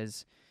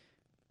 because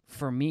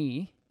for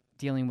me,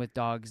 dealing with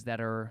dogs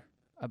that are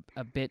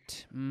a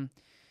bit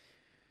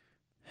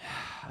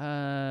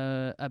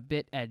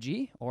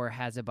edgy or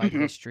has a bite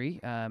history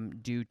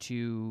due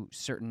to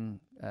certain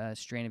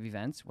strain of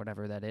events,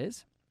 whatever that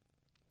is,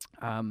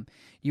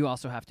 you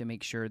also have to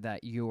make sure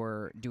that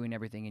you're doing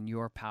everything in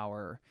your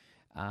power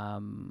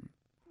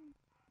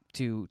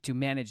to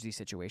manage these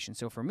situations.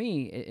 So for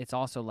me, it's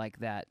also like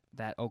that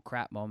oh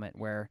crap moment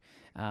where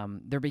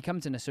there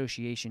becomes an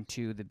association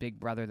to the big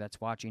brother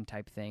that's watching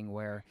type thing,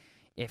 where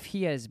if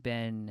he has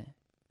been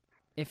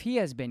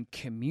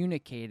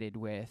communicated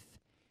with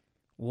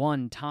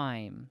one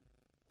time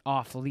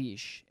off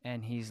leash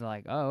and he's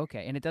like, oh,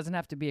 okay. And it doesn't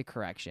have to be a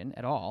correction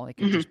at all. It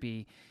could just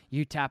be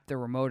you tap the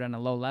remote on a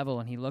low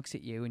level and he looks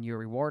at you and you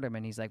reward him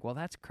and he's like, well,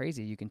 that's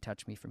crazy. You can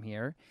touch me from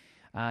here.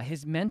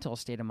 His mental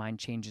state of mind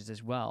changes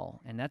as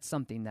well. And that's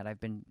something that I've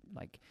been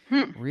like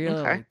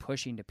really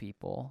pushing to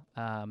people,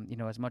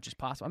 as much as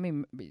possible. I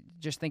mean,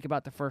 just think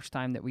about the first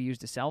time that we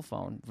used a cell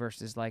phone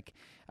versus like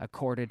a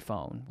corded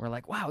phone. We're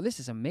like, wow, this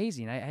is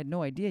amazing. I had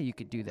no idea you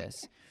could do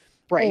this.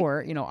 Right.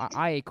 Or,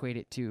 I equate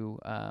it to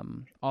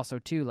also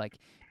too, like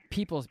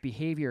people's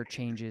behavior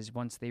changes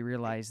once they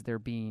realize they're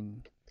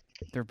being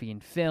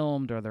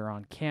filmed or they're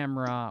on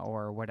camera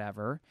or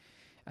whatever.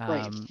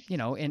 Right.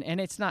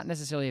 And it's not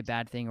necessarily a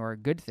bad thing or a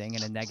good thing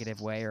in a negative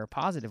way or a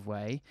positive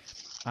way.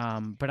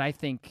 But I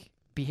think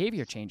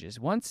behavior changes.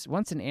 Once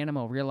an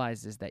animal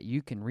realizes that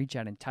you can reach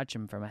out and touch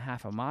him from a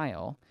half a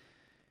mile,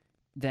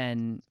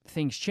 then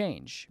things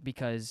change.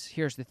 Because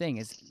here's the thing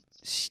is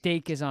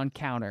steak is on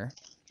counter.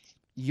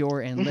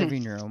 You're in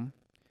living room.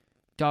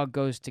 Dog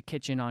goes to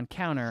kitchen on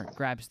counter,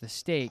 grabs the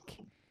steak.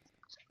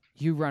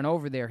 You run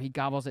over there. He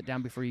gobbles it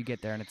down before you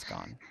get there, and it's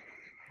gone.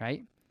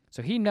 Right?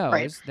 So he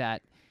knows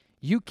that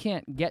you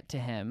can't get to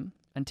him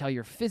until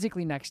you're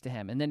physically next to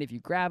him. And then if you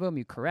grab him,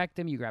 you correct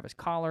him, you grab his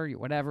collar,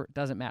 whatever, it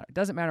doesn't matter. It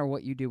doesn't matter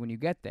what you do when you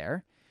get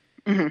there.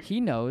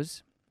 He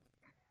knows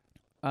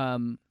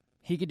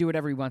he could do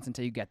whatever he wants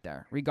until you get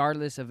there,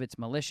 regardless if it's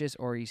malicious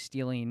or he's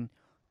stealing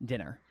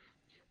dinner.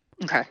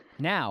 Okay.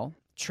 Now,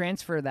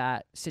 transfer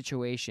that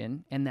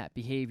situation and that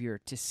behavior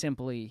to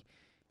simply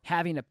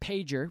having a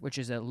pager, which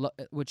is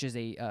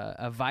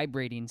a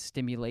vibrating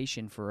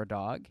stimulation for a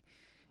dog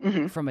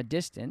from a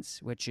distance,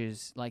 which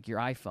is like your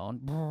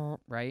iPhone,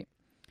 right?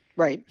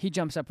 Right. He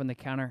jumps up on the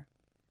counter,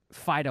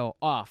 Fido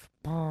off,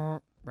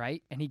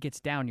 right? And he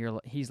gets down.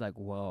 He's like,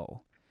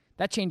 whoa,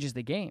 that changes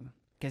the game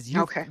because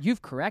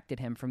you've corrected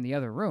him from the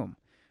other room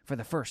for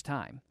the first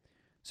time.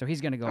 So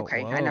he's going to go,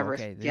 whoa, I never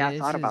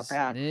thought about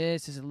that.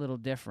 This is a little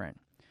different.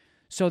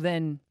 So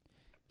then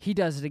he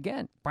does it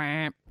again.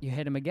 Bam, you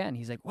hit him again.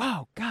 He's like,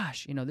 wow,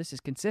 gosh, this is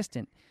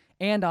consistent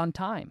and on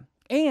time.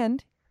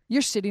 And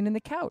you're sitting in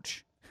the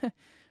couch,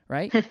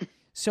 right?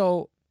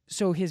 So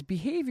his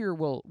behavior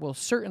will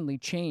certainly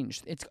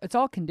change. It's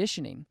all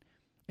conditioning.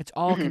 It's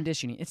all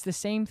conditioning. It's the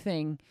same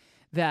thing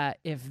that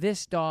if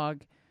this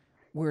dog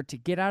were to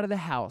get out of the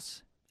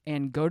house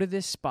and go to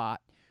this spot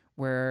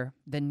where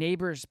the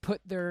neighbors put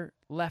their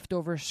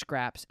leftover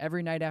scraps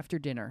every night after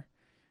dinner,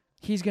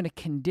 he's going to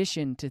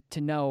condition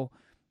to know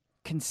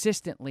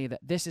consistently that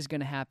this is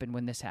going to happen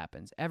when this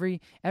happens. Every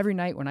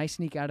night when I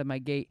sneak out of my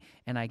gate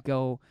and I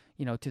go,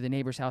 to the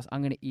neighbor's house,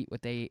 I'm going to eat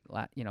what they ate,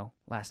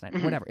 last night.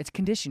 Whatever. It's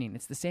conditioning.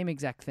 It's the same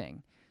exact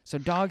thing. So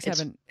dogs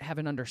have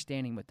an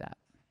understanding with that.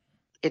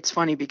 It's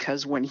funny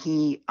because when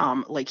we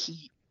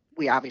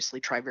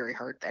obviously try very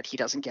hard that he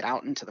doesn't get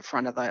out into the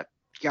front of the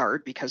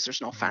yard because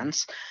there's no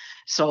fence.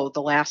 So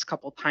the last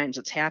couple times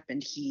it's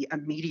happened, he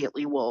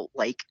immediately will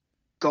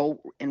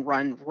go and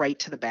run right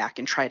to the back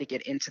and try to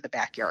get into the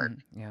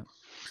backyard. Yeah,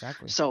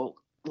 exactly. So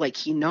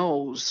he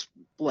knows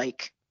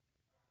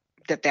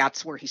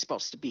that's where he's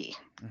supposed to be.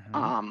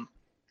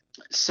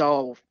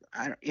 So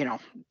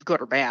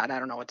good or bad, I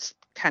don't know. It's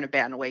kind of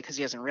bad in a way because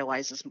he doesn't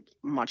realize as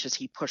much as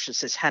he pushes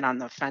his head on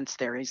the fence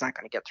there, he's not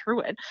going to get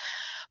through it.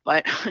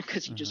 But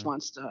because he just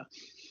wants to,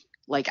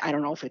 I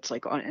don't know if it's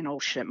an oh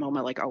shit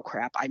moment, oh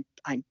crap,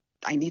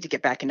 I need to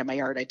get back into my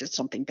yard. I did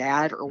something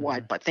bad or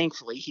what, but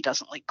thankfully he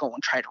doesn't go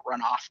and try to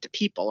run off to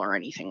people or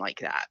anything like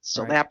that.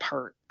 So that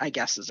part, I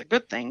guess, is a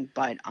good thing,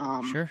 but,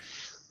 sure.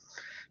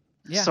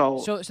 Yeah.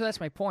 So that's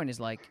my point is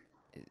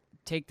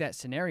take that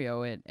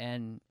scenario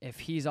and if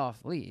he's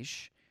off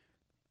leash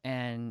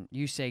and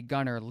you say,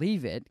 Gunner,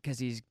 leave it because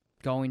he's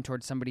going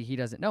towards somebody he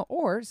doesn't know,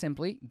 or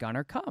simply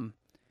Gunner, come.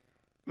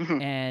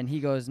 And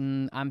he goes,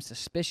 I'm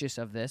suspicious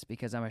of this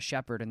because I'm a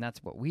shepherd and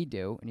that's what we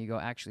do. And you go,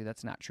 actually,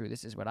 that's not true.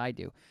 This is what I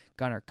do.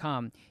 Gunner,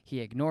 come. He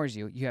ignores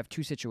you. You have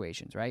two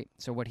situations, right?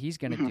 So what he's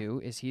going to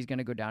do is he's going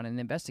to go down and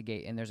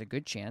investigate. And there's a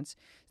good chance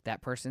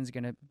that person's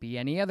going to be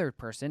any other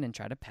person and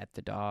try to pet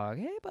the dog.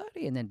 Hey,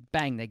 buddy. And then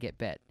bang, they get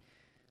bit.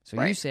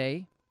 So you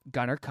say,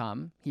 Gunner,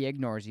 come. He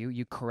ignores you.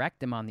 You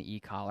correct him on the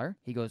e-collar.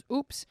 He goes,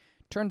 oops,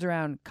 turns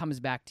around, comes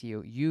back to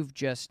you. You've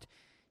just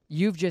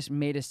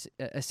made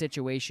a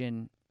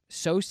situation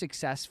so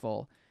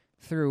successful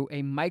through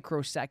a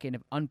microsecond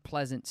of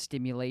unpleasant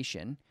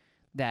stimulation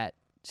that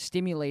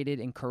stimulated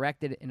and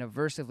corrected and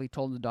aversively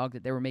told the dog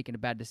that they were making a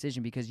bad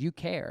decision because you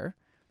care.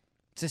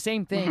 It's the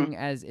same thing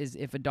as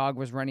if a dog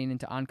was running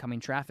into oncoming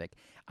traffic.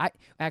 I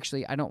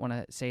don't want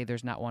to say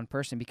there's not one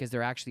person because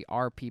there actually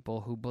are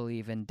people who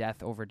believe in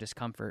death over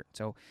discomfort.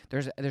 So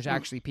there's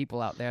actually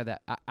people out there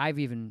that I've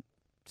even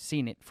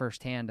seen it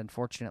firsthand,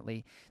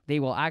 unfortunately. They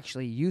will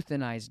actually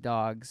euthanize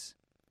dogs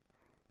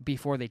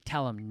before they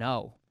tell them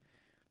no.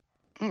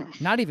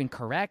 Not even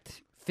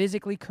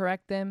physically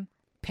correct them,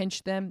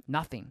 pinch them,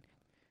 nothing.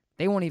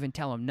 They won't even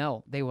tell them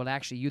no. They will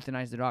actually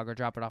euthanize the dog or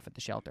drop it off at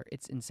the shelter.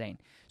 It's insane.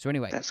 So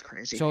anyway. That's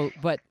crazy.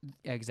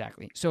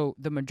 Exactly. So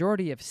the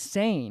majority of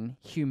sane,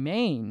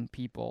 humane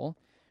people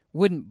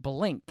wouldn't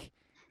blink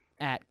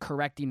at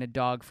correcting a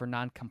dog for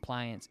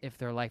noncompliance if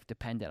their life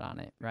depended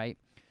on it, right?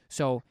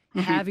 So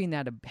having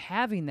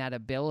that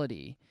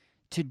ability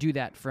to do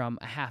that from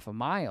a half a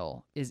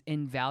mile is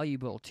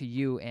invaluable to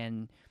you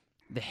and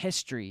the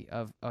history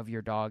of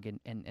your dog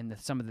and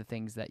some of the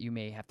things that you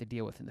may have to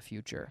deal with in the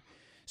future.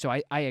 So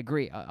I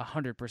agree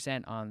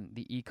 100% on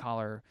the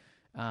e-collar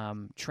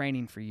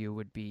training for you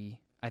would be,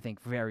 I think,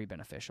 very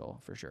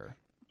beneficial for sure.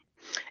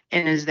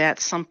 And is that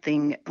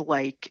something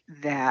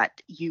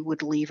that you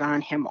would leave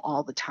on him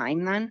all the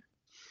time then?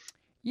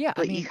 Yeah,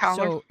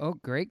 e-collar?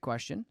 Great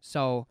question.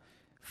 So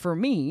for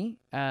me,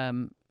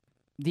 the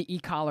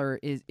e-collar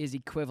is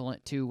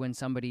equivalent to when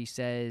somebody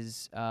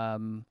says,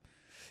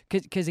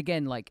 because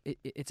again,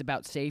 it's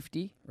about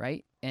safety,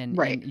 right? And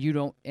you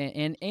don't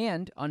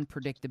and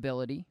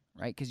unpredictability,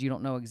 right? Because you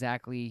don't know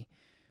exactly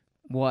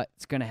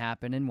what's going to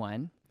happen and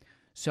when.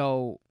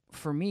 So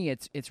for me,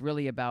 it's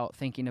really about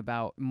thinking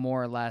about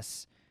more or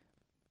less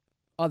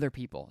other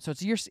people. So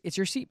it's your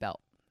seatbelt.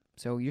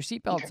 So your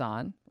seatbelt's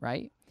on,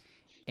 right?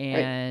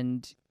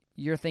 And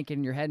you're thinking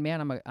in your head,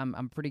 man, I'm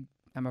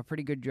a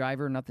pretty good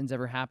driver. Nothing's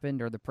ever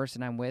happened, or the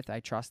person I'm with, I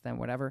trust them,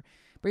 whatever.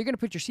 But you're going to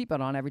put your seatbelt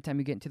on every time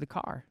you get into the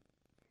car,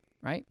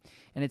 right?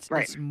 And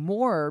it's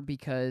more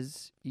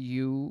because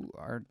you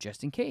are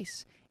just in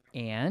case,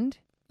 and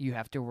you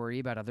have to worry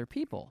about other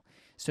people.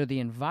 So the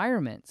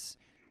environments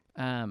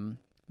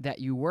that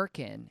you work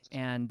in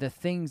and the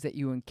things that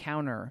you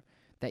encounter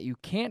that you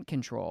can't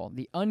control,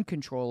 the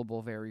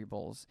uncontrollable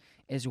variables,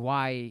 is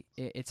why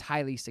it's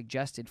highly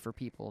suggested for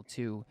people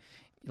to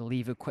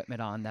leave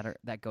equipment on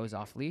that goes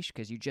off leash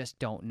because you just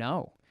don't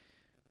know.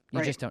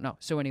 You just don't know.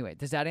 So anyway,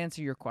 does that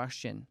answer your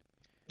question?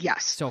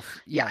 Yes. So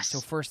yes. So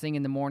first thing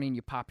in the morning,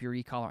 you pop your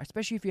e-collar,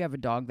 especially if you have a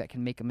dog that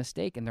can make a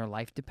mistake and their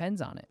life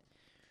depends on it.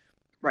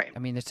 Right. I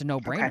mean, it's a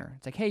no-brainer. Okay.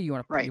 It's like, hey, you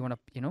want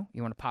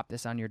to pop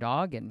this on your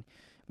dog and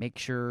make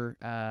sure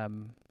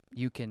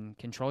you can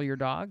control your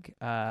dog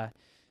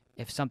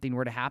if something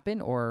were to happen,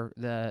 or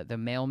the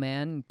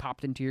mailman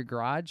popped into your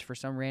garage for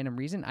some random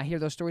reason. I hear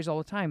those stories all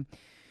the time.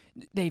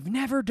 They've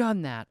never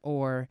done that,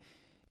 or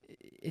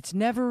it's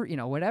never,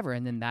 whatever.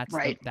 And then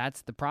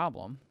that's the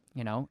problem,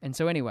 And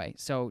so anyway,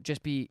 so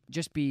just be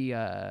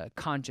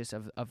conscious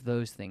of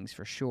those things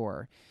for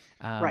sure.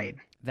 Right.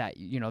 That,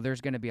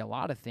 there's going to be a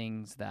lot of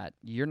things that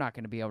you're not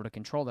going to be able to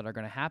control that are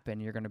going to happen.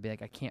 You're going to be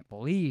like, I can't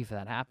believe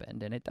that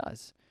happened. And it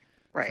does.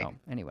 Right. So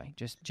anyway,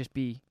 just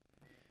be.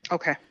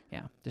 Okay.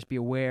 Yeah. Just be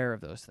aware of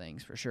those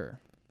things for sure.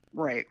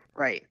 Right.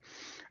 Right.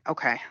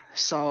 Okay.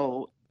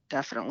 So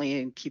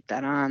definitely keep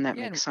that on. That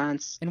makes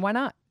sense. And why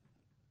not?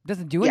 It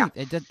doesn't do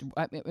anything. It does,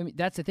 I mean,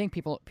 that's the thing.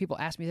 People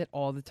ask me that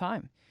all the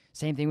time.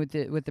 Same thing with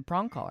the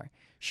prong collar.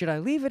 Should I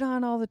leave it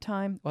on all the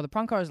time? Well, the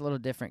prong collar is a little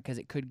different because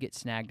it could get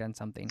snagged on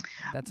something.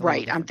 That's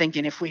right. I'm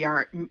thinking if we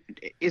are,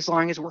 as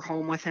long as we're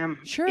home with him,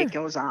 sure, it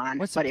goes on.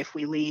 But if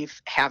we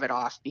leave, have it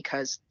off,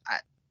 because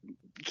you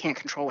can't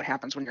control what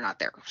happens when you're not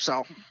there.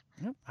 So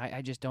no,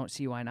 I just don't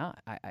see why not.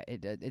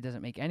 It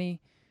doesn't make any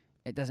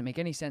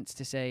sense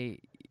to say,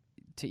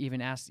 to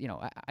even ask.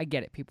 I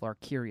get it. People are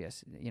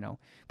curious.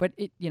 But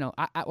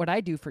what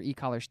I do for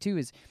e-collars too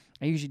is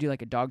I usually do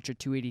like a Dogtra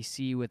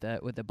 280C with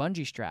a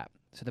bungee strap.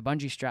 So the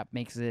bungee strap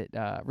makes it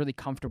really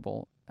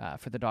comfortable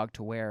for the dog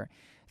to wear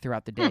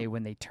throughout the day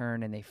when they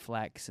turn and they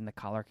flex, and the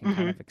collar can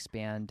kind of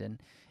expand.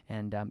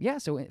 And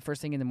so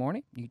first thing in the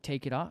morning, you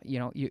take it off.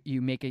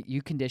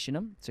 You condition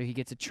him so he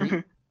gets a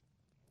treat.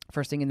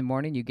 First thing in the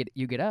morning, you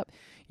get up.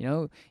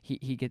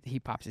 He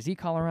pops his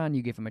e-collar on.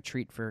 You give him a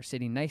treat for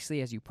sitting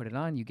nicely as you put it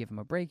on. You give him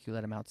a break. You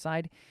let him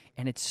outside,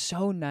 and it's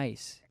so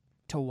nice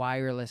to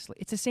wirelessly.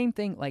 It's the same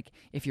thing like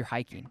if you're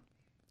hiking,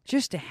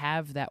 just to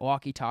have that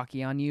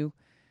walkie-talkie on you.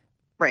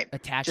 Right.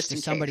 Attached just to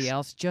somebody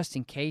else, just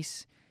in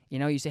case.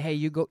 You say, hey,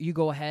 you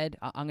go ahead.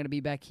 I'm going to be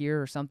back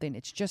here or something.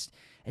 It's just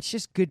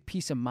good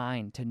peace of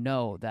mind to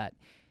know that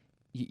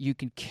you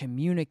can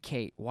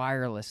communicate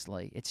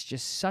wirelessly. It's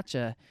just such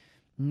a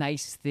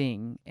nice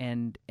thing,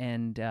 and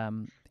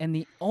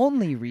the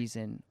only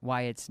reason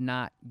why it's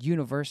not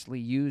universally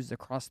used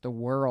across the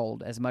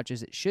world as much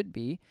as it should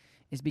be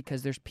is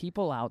because there's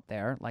people out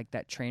there like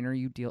that trainer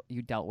you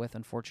dealt with,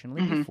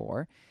 unfortunately,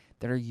 before,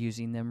 that are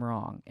using them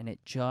wrong, and it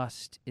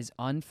just is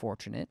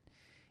unfortunate.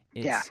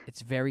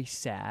 It's very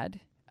sad.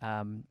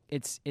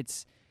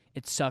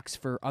 It sucks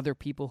for other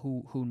people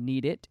who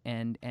need it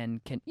and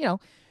can,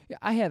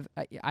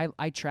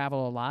 I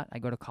travel a lot. I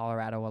go to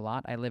Colorado a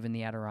lot. I live in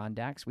the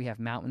Adirondacks. We have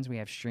mountains, we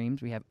have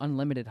streams, we have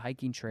unlimited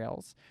hiking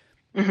trails.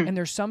 And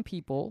there's some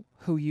people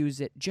who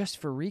use it just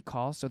for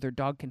recall so their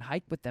dog can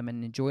hike with them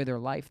and enjoy their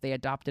life. They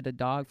adopted a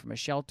dog from a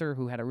shelter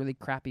who had a really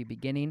crappy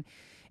beginning,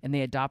 and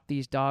they adopt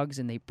these dogs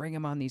and they bring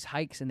them on these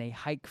hikes, and they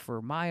hike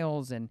for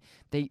miles, and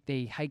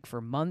they hike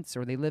for months,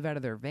 or they live out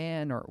of their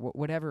van, or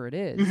whatever it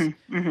is.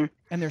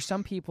 And there's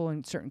some people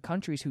in certain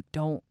countries who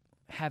don't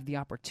have the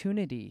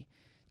opportunity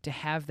to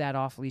have that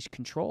off-leash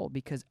control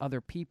because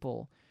other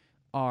people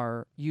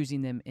are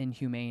using them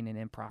inhumane and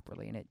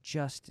improperly, and it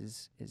just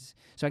is.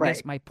 So I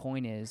guess my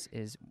point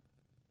is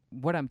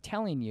what I'm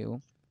telling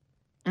you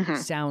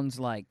sounds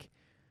like,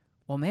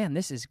 well, man,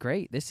 this is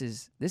great. This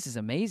is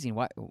amazing.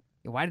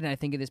 Why didn't I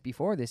think of this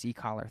before, this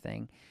e-collar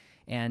thing?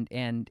 And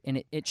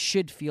it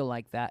should feel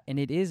like that, and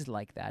it is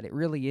like that. It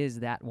really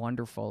is that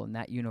wonderful and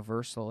that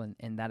universal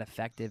and that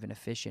effective and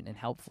efficient and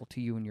helpful to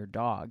you and your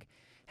dog.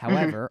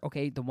 However,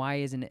 okay, then why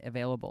isn't it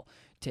available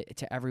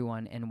to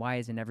everyone, and why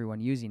isn't everyone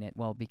using it?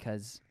 Well,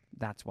 because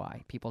that's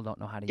why. People don't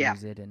know how to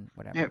use it and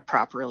whatever.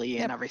 Properly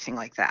and everything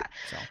like that.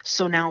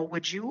 So now,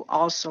 would you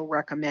also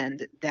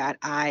recommend that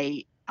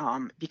I,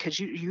 because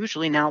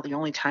usually now the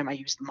only time I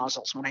use the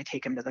muzzles when I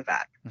take him to the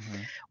vet,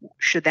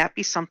 should that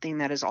be something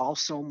that is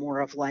also more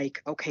of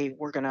like, okay,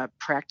 we're going to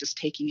practice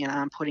taking it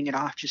on, putting it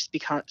off, just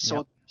because,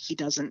 so he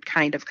doesn't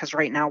because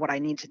right now what I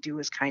need to do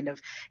is kind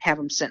of have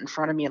him sit in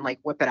front of me and like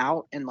whip it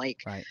out and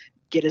like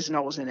get his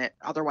nose in it.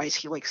 Otherwise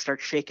he like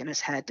starts shaking his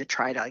head to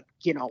try to,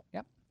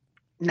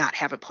 not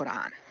have it put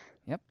on.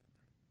 Yep.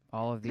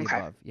 All of the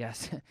above.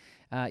 Yes.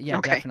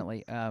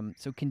 Definitely.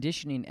 So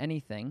conditioning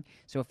anything.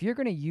 So if you're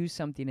going to use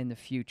something in the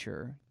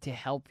future to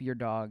help your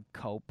dog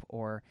cope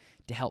or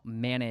to help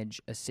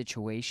manage a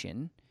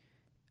situation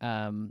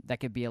that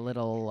could be a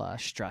little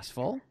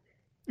stressful,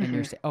 and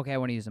you're saying, okay, I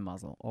want to use a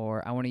muzzle,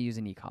 or I want to use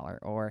an e-collar,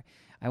 or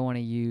I want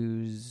to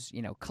use,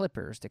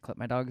 clippers to clip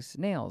my dog's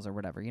nails or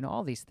whatever.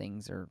 All these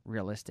things are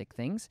realistic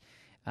things.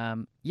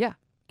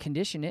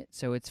 Condition it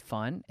so it's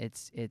fun.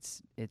 It's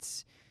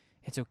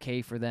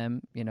okay for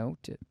them,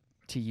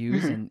 to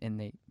use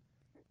and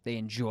they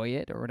enjoy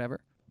it or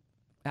whatever.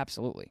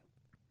 Absolutely.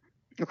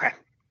 Okay,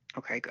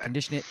 good.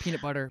 Condition it,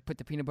 peanut butter, put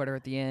the peanut butter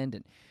at the end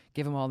and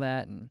give them all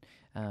that. And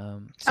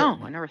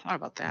I never thought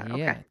about that.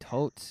 Yeah, okay.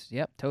 Totes.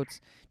 Yep,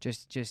 totes.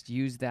 Just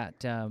use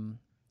that.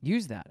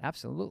 Use that,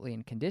 absolutely,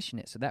 and condition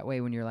it. So that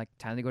way when you're like,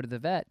 time to go to the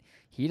vet,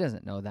 he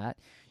doesn't know that.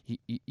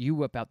 You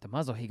whip out the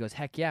muzzle. He goes,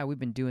 heck yeah, we've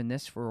been doing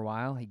this for a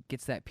while. He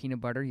gets that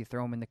peanut butter. You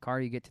throw him in the car.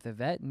 You get to the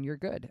vet, and you're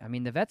good. I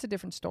mean, the vet's a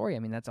different story. I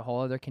mean, that's a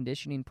whole other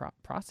conditioning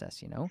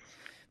process,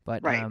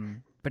 But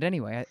But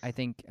anyway, I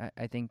think,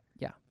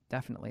 yeah,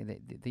 definitely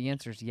the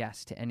answer is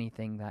yes to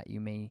anything that you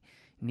may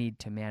need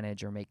to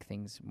manage or make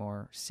things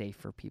more safe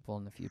for people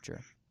in the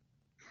future.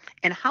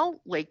 And how,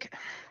 like,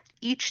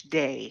 each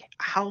day,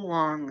 how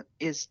long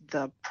is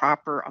the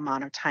proper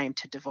amount of time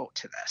to devote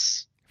to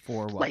this?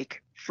 For what?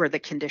 Like, for the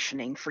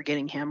conditioning, for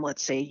getting him,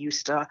 let's say,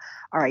 used to,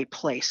 all right,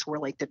 place where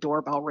like the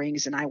doorbell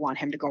rings and I want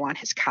him to go on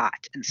his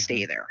cot and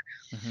stay there.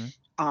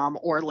 Mm-hmm.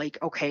 Or like,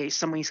 okay,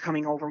 somebody's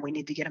coming over, we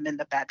need to get him in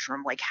the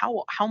bedroom. Like,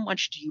 how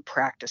much do you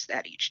practice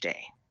that each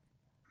day?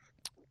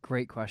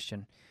 Great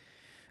question.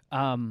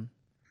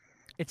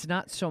 It's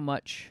not so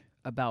much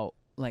about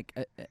like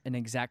an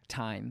exact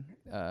time,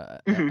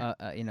 Hmm.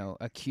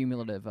 a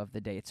cumulative of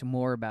the day. It's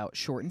more about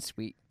short and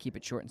sweet. Keep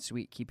it short and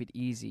sweet. Keep it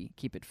easy.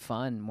 Keep it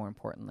fun. More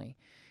importantly,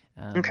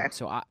 Okay.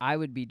 so I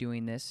would be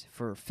doing this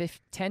for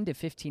 10 to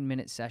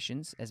 15-minute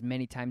sessions as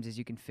many times as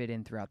you can fit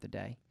in throughout the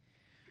day.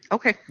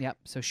 Okay. Yep.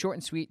 So short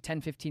and sweet,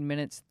 10, 15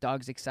 minutes.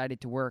 Dog's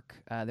excited to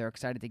work. They're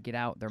excited to get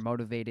out. They're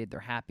motivated. They're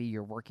happy.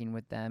 You're working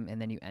with them.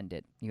 And then you end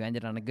it. You end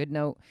it on a good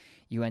note.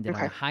 You end it on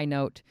Okay. a high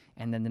note.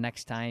 And then the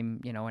next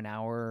time, an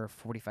hour or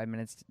 45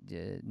 minutes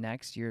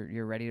next,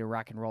 you're ready to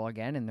rock and roll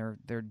again. And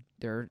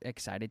they're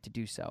excited to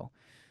do so.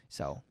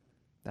 So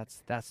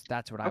that's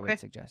what I would Okay.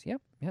 suggest.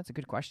 Yep. Yeah, it's a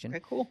good question.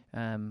 Okay, cool.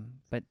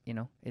 But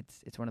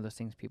it's one of those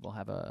things people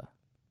I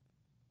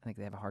think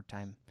they have a hard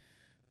time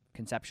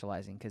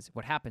conceptualizing, because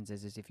what happens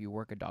is if you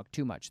work a dog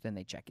too much, then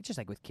they check. It's just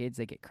like with kids,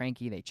 they get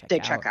cranky, they check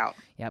They out. check out.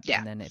 Yep. Yeah.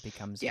 And then it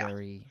becomes Yeah.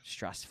 very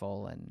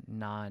stressful and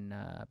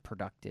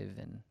non-productive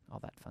and all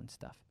that fun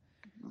stuff.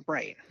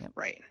 Right. Yep.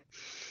 Right.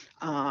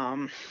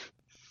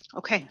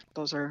 Okay,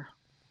 those are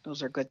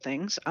good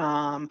things.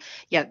 Yeah,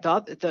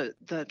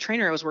 the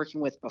trainer I was working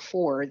with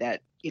before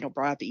that,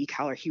 brought up the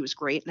e-collar, he was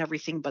great and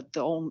everything, but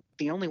the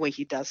only way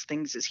he does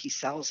things is he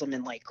sells them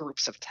in like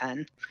groups of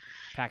 10,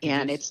 and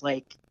Packages. it's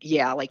like,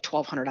 yeah, like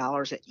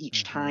 $1,200 at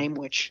each time,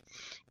 which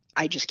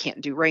I just can't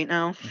do right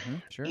now.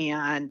 Sure.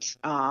 And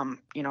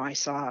I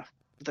saw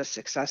the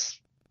success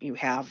you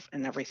have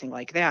and everything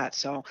like that.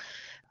 So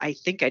I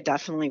think I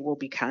definitely will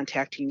be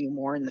contacting you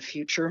more in the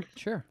future.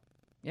 Sure.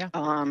 Yeah.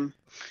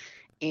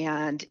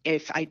 And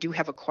if I do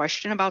have a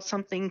question about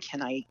something,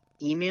 can I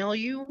email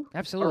you?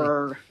 Absolutely.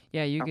 Or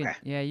Yeah, you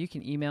okay. you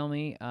can email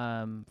me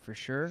for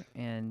sure.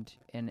 And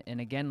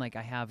again, like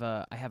I have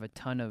a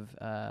ton of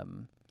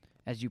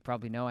as you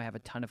probably know, I have a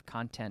ton of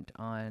content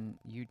on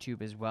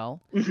YouTube as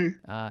well, Hmm.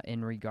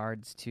 in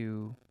regards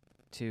to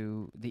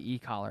the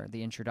e-collar,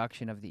 the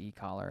introduction of the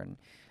e-collar. And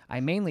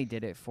I mainly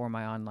did it for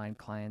my online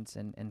clients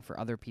and for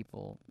other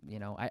people.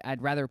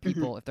 I'd rather Hmm.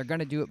 people, if they're going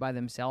to do it by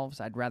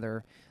themselves, I'd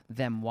rather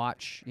them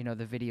watch, the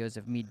videos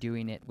of me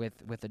doing it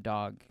with a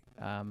dog.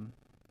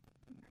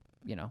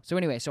 So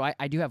anyway, so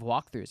I do have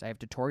walkthroughs. I have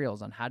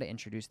tutorials on how to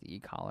introduce the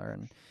e-collar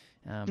and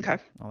Okay.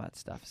 all that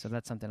stuff. So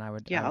that's something I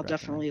would Yeah, I'll recommend.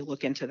 definitely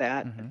look into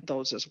that, Mm-hmm.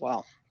 those as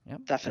well.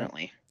 Yep.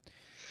 Definitely.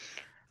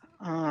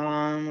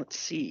 Let's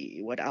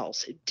see what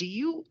else. Do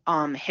you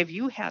have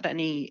you had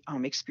any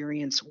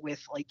experience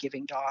with like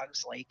giving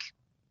dogs like,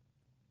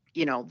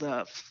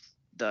 the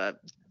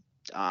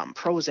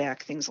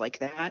Prozac, things like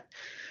that?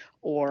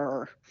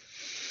 Or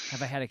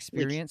Have I had like,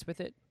 experience with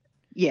it?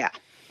 yeah.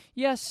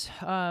 Yes,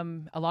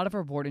 a lot of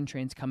our board and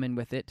trains come in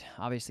with it.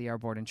 Obviously, our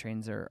board and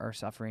trains are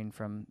suffering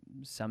from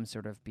some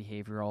sort of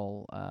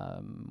behavioral,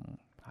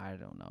 I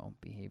don't know,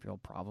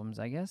 behavioral problems,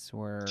 I guess,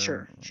 or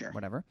Sure.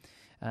 whatever.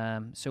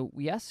 So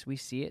yes, we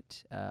see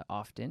it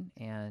often,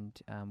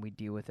 and we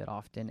deal with it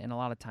often. And a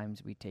lot of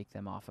times we take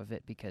them off of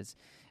it because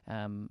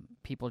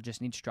people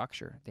just need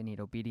structure. They need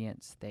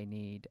obedience. They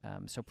need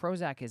so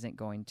Prozac isn't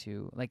going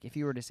to, like, if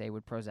you were to say,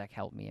 would Prozac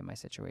help me in my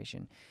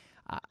situation?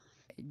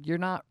 You're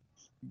not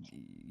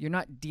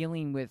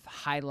dealing with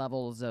high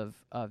levels of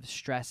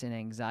stress and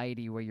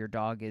anxiety where your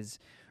dog is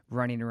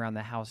running around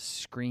the house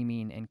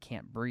screaming and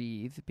can't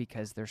breathe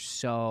because they're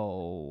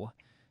so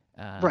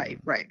Right.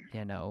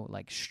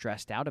 like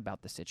stressed out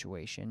about the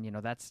situation.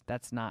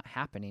 That's not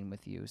happening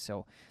with you.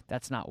 So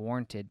that's not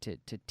warranted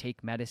to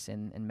take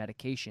medicine and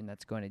medication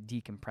that's going to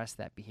decompress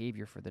that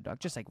behavior for the dog,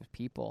 just like with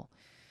people.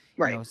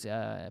 Right.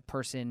 A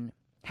person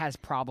has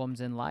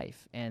problems in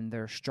life and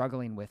they're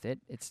struggling with it.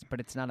 But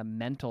it's not a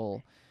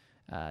mental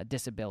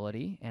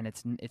disability, and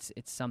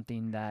it's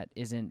something that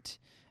isn't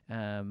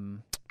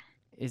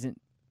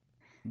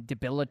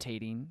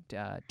debilitating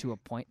to a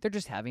point. They're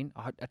just having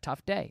a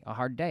tough day, a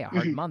hard day, a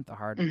hard Hmm. month, a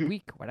hard Hmm.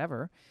 week,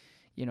 whatever.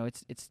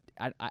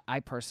 I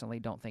personally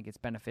don't think it's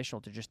beneficial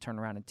to just turn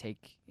around and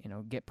take,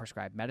 get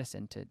prescribed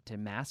medicine to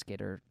mask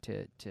it or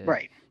to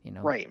Right.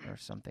 Right. or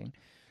something.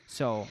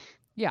 So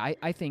yeah,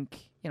 I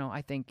think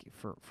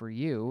for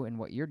you and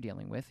what you're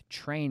dealing with,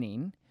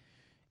 training,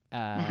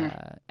 Hmm.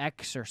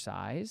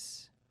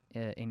 exercise,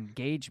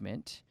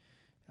 engagement,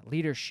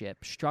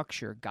 leadership,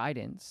 structure,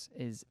 guidance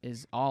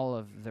is all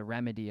of the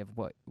remedy of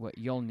what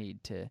you'll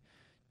need to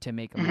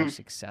make a more Hmm.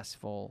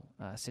 successful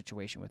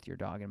situation with your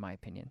dog, in my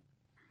opinion.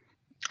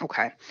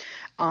 Okay.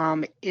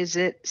 Is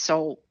it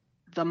so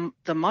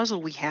the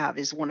muzzle we have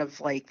is one of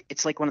like,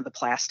 it's like one of the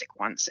plastic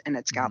ones, and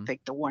it's got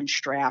like the one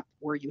strap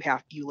where you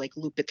like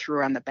loop it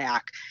through on the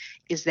back.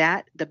 Is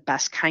that the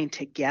best kind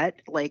to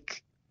get?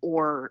 Like,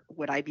 or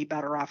would I be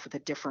better off with a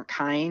different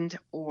kind?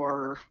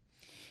 Or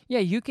Yeah,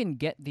 you can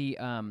get the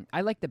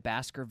I like the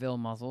Baskerville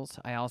muzzles.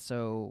 I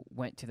also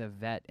went to the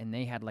vet and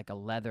they had like a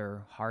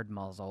leather hard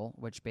muzzle,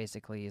 which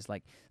basically is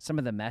like some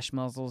of the mesh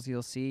muzzles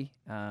you'll see,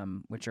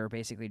 which are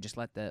basically just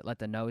let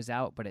the nose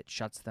out, but it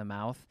shuts the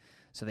mouth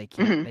so they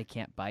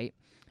can't bite.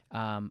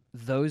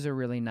 Those are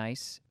really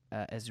nice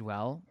as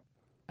well.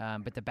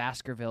 But the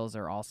Baskervilles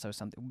are also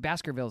something.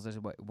 Baskervilles is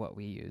what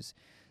we use.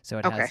 So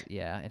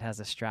it has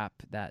a strap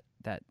that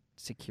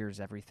secures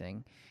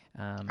everything.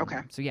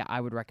 So yeah,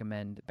 I would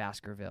recommend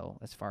Baskerville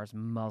as far as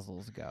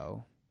muzzles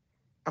go.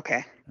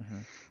 Okay.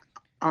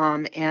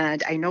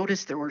 And I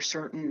noticed there were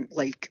certain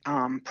like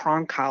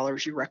prong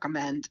collars you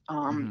recommend.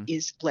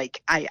 Is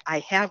like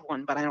I have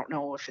one, but I don't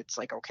know if it's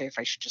like okay if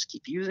I should just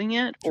keep using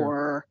it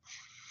or.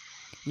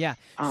 Yeah.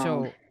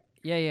 So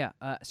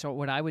so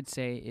what I would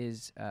say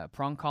is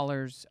prong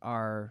collars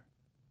are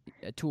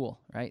a tool,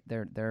 right?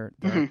 They're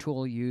a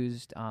tool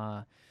used.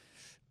 I'm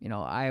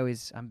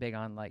big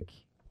on like,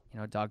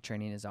 dog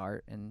training is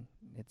art, and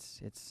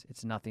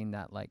it's nothing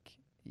that like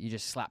you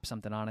just slap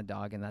something on a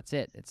dog and that's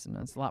it. It's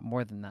a lot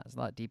more than that. It's a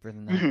lot deeper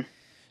than that.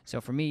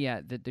 So for me,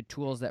 the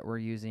tools that we're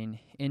using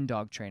in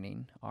dog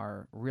training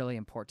are really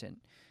important.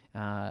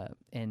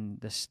 And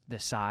the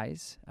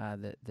size,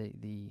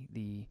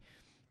 the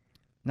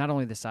not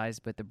only the size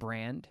but the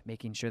brand,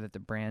 making sure that the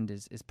brand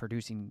is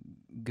producing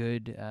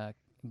good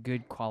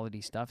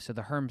quality stuff. So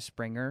the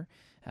Hermspringer,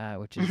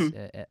 which is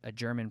a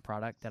German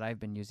product that I've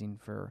been using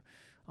for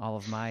all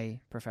of my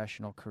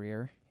professional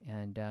career,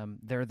 and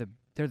they're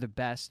the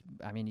best.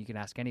 I mean, you can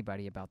ask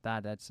anybody about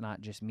that. That's not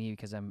just me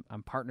because I'm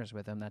partners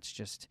with them. That's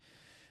just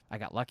I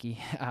got lucky.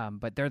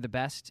 But they're the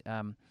best.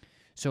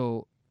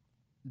 So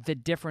the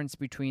difference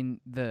between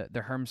the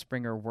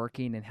Hermspringer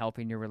working and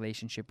helping your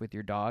relationship with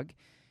your dog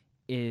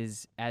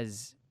is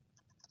as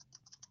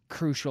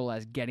crucial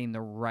as getting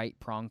the right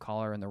prong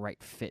collar and the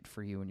right fit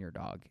for you and your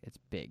dog. It's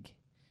big.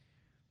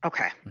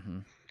 Okay.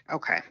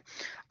 Okay.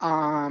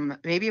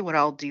 Maybe what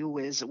I'll do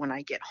is when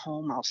I get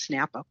home, I'll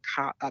snap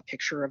a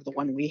picture of the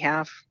one we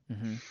have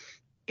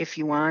if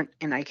you want,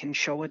 and I can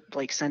show it,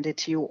 like send it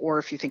to you, or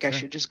if you think I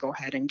should just go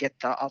ahead and get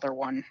the other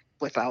one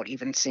without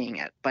even seeing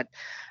it. But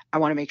I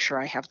want to make sure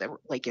I have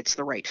it's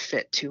the right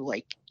fit too.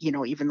 Like,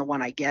 even the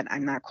one I get,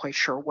 I'm not quite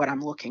sure what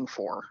I'm looking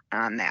for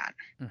on that.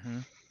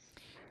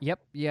 Yep.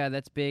 Yeah,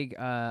 that's big.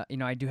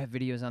 I do have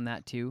videos on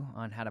that too,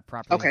 on how to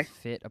properly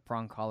fit a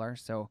prong collar.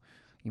 So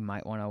you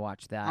might want to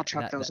watch that. I'll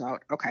check those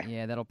out. Okay.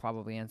 Yeah, that'll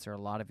probably answer a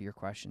lot of your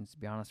questions, to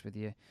be honest with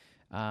you.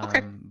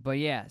 But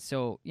yeah,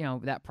 so,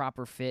 that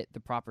proper fit, the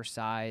proper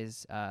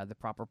size, the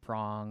proper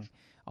prong,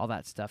 all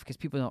that stuff. Because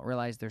people don't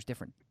realize there's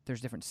different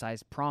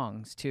size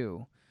prongs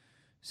too.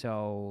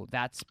 So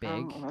that's big.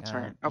 Oh, that's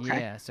right. Okay.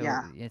 Yeah, so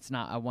it's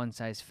not a one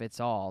size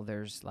fits all.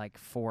 There's like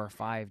 4 or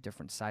 5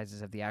 different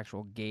sizes of the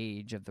actual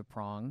gauge of the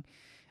prong.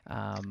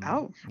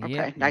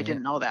 Okay. I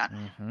didn't know that.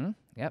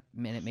 Yep,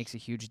 and it makes a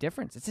huge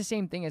difference. It's the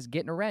same thing as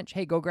getting a wrench.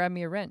 Hey, go grab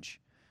me a wrench.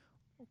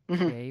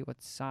 Okay,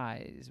 what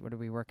size? What are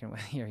we working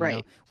with here?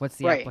 Right. What's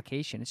the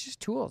application? It's just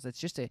tools. It's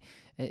just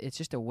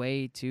a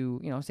way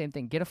to, same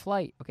thing. Get a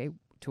flight. Okay,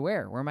 to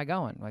where? Where am I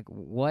going? Like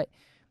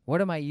what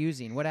am I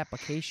using? What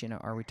application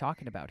are we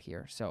talking about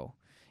here? So,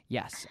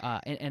 yes,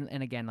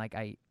 and again, like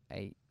I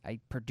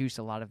produce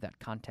a lot of that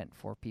content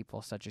for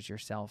people such as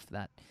yourself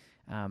that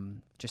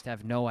just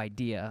have no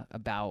idea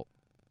about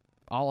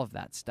all of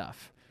that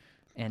stuff.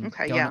 And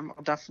I'll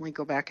definitely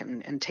go back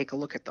and take a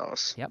look at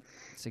those. Yep,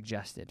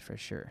 suggested for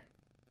sure.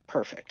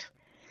 Perfect.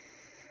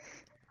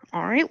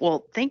 All right.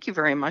 Well, thank you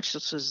very much.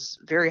 This was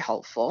very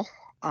helpful,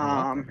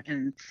 and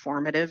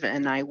informative,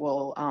 and I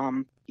will,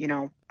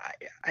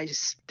 I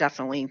just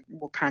definitely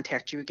will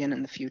contact you again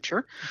in the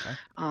future.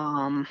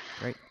 Okay.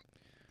 Great.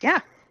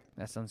 Yeah.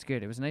 That sounds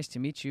good. It was nice to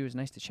meet you. It was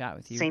nice to chat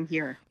with you. Same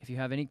here. If you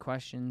have any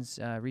questions,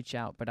 reach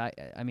out. But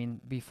I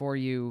mean,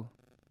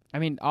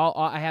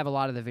 I have a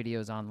lot of the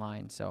videos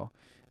online, so.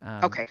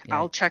 Okay, yeah.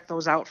 I'll check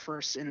those out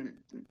first, and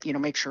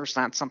make sure it's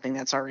not something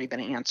that's already been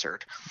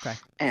answered. Okay.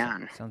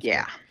 And sounds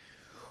good.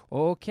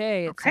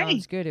 Okay, it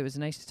sounds good. It was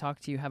nice to talk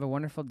to you. Have a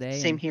wonderful day.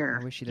 Same here.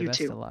 I wish you the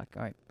best of luck.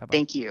 All right, bye-bye.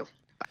 Thank you.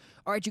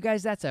 All right, you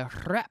guys, that's a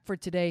wrap for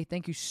today.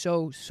 Thank you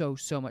so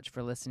much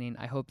for listening.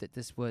 I hope that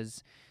this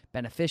was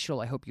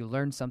beneficial. I hope you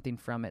learned something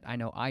from it. I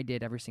know I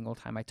did every single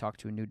time I talk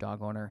to a new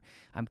dog owner.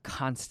 I'm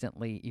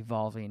constantly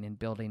evolving and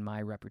building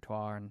my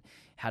repertoire and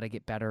how to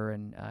get better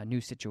in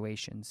new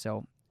situations.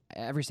 So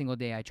every single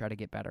day I try to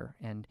get better,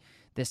 and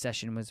this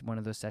session was one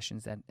of those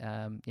sessions that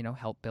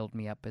helped build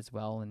me up as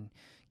well and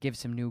give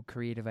some new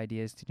creative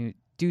ideas to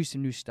do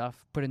some new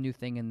stuff, put a new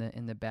thing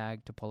in the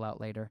bag to pull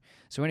out later.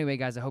 So anyway,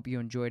 guys, I hope you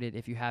enjoyed it.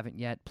 If you haven't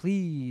yet,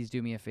 please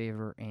do me a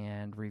favor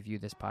and review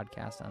this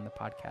podcast on the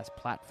podcast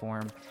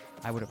platform.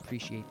 I would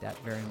appreciate that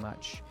very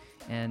much.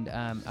 And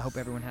I hope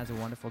everyone has a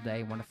wonderful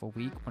day, wonderful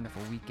week,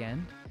 wonderful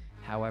weekend,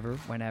 however,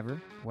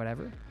 whenever,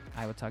 whatever.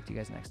 I will talk to you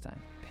guys next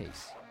time.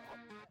 Peace.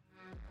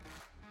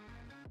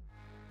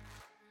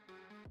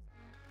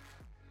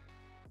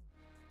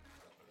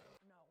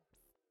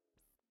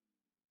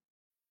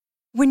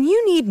 When you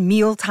need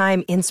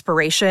mealtime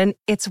inspiration,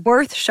 it's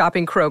worth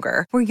shopping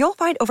Kroger, where you'll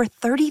find over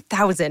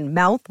 30,000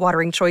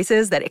 mouth-watering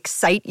choices that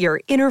excite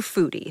your inner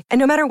foodie. And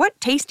no matter what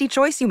tasty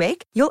choice you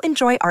make, you'll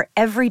enjoy our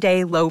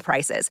everyday low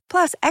prices,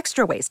 plus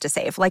extra ways to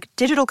save, like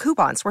digital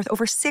coupons worth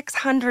over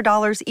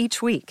 $600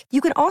 each week. You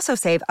can also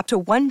save up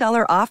to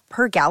 $1 off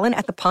per gallon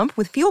at the pump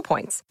with fuel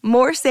points.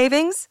 More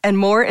savings and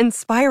more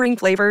inspiring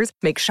flavors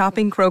make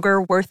shopping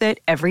Kroger worth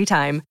it every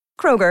time.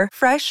 Kroger,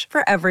 fresh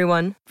for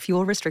everyone.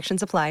 Fuel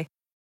restrictions apply.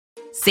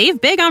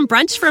 Save big on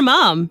brunch for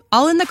mom,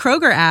 all in the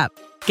Kroger app.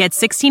 Get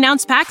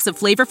 16-ounce packs of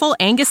flavorful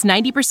Angus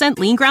 90%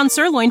 lean ground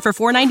sirloin for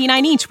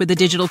 $4.99 each with a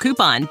digital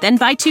coupon. Then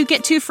buy 2,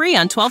 get 2 free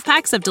on 12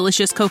 packs of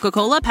delicious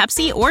Coca-Cola,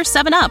 Pepsi, or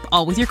 7-Up,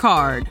 all with your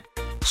card.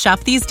 Shop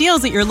these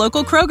deals at your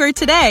local Kroger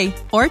today,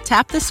 or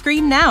tap the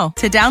screen now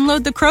to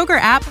download the Kroger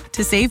app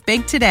to save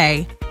big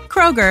today.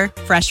 Kroger,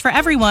 fresh for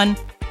everyone.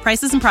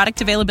 Prices and product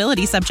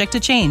availability subject to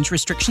change.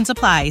 Restrictions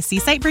apply. See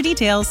site for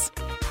details.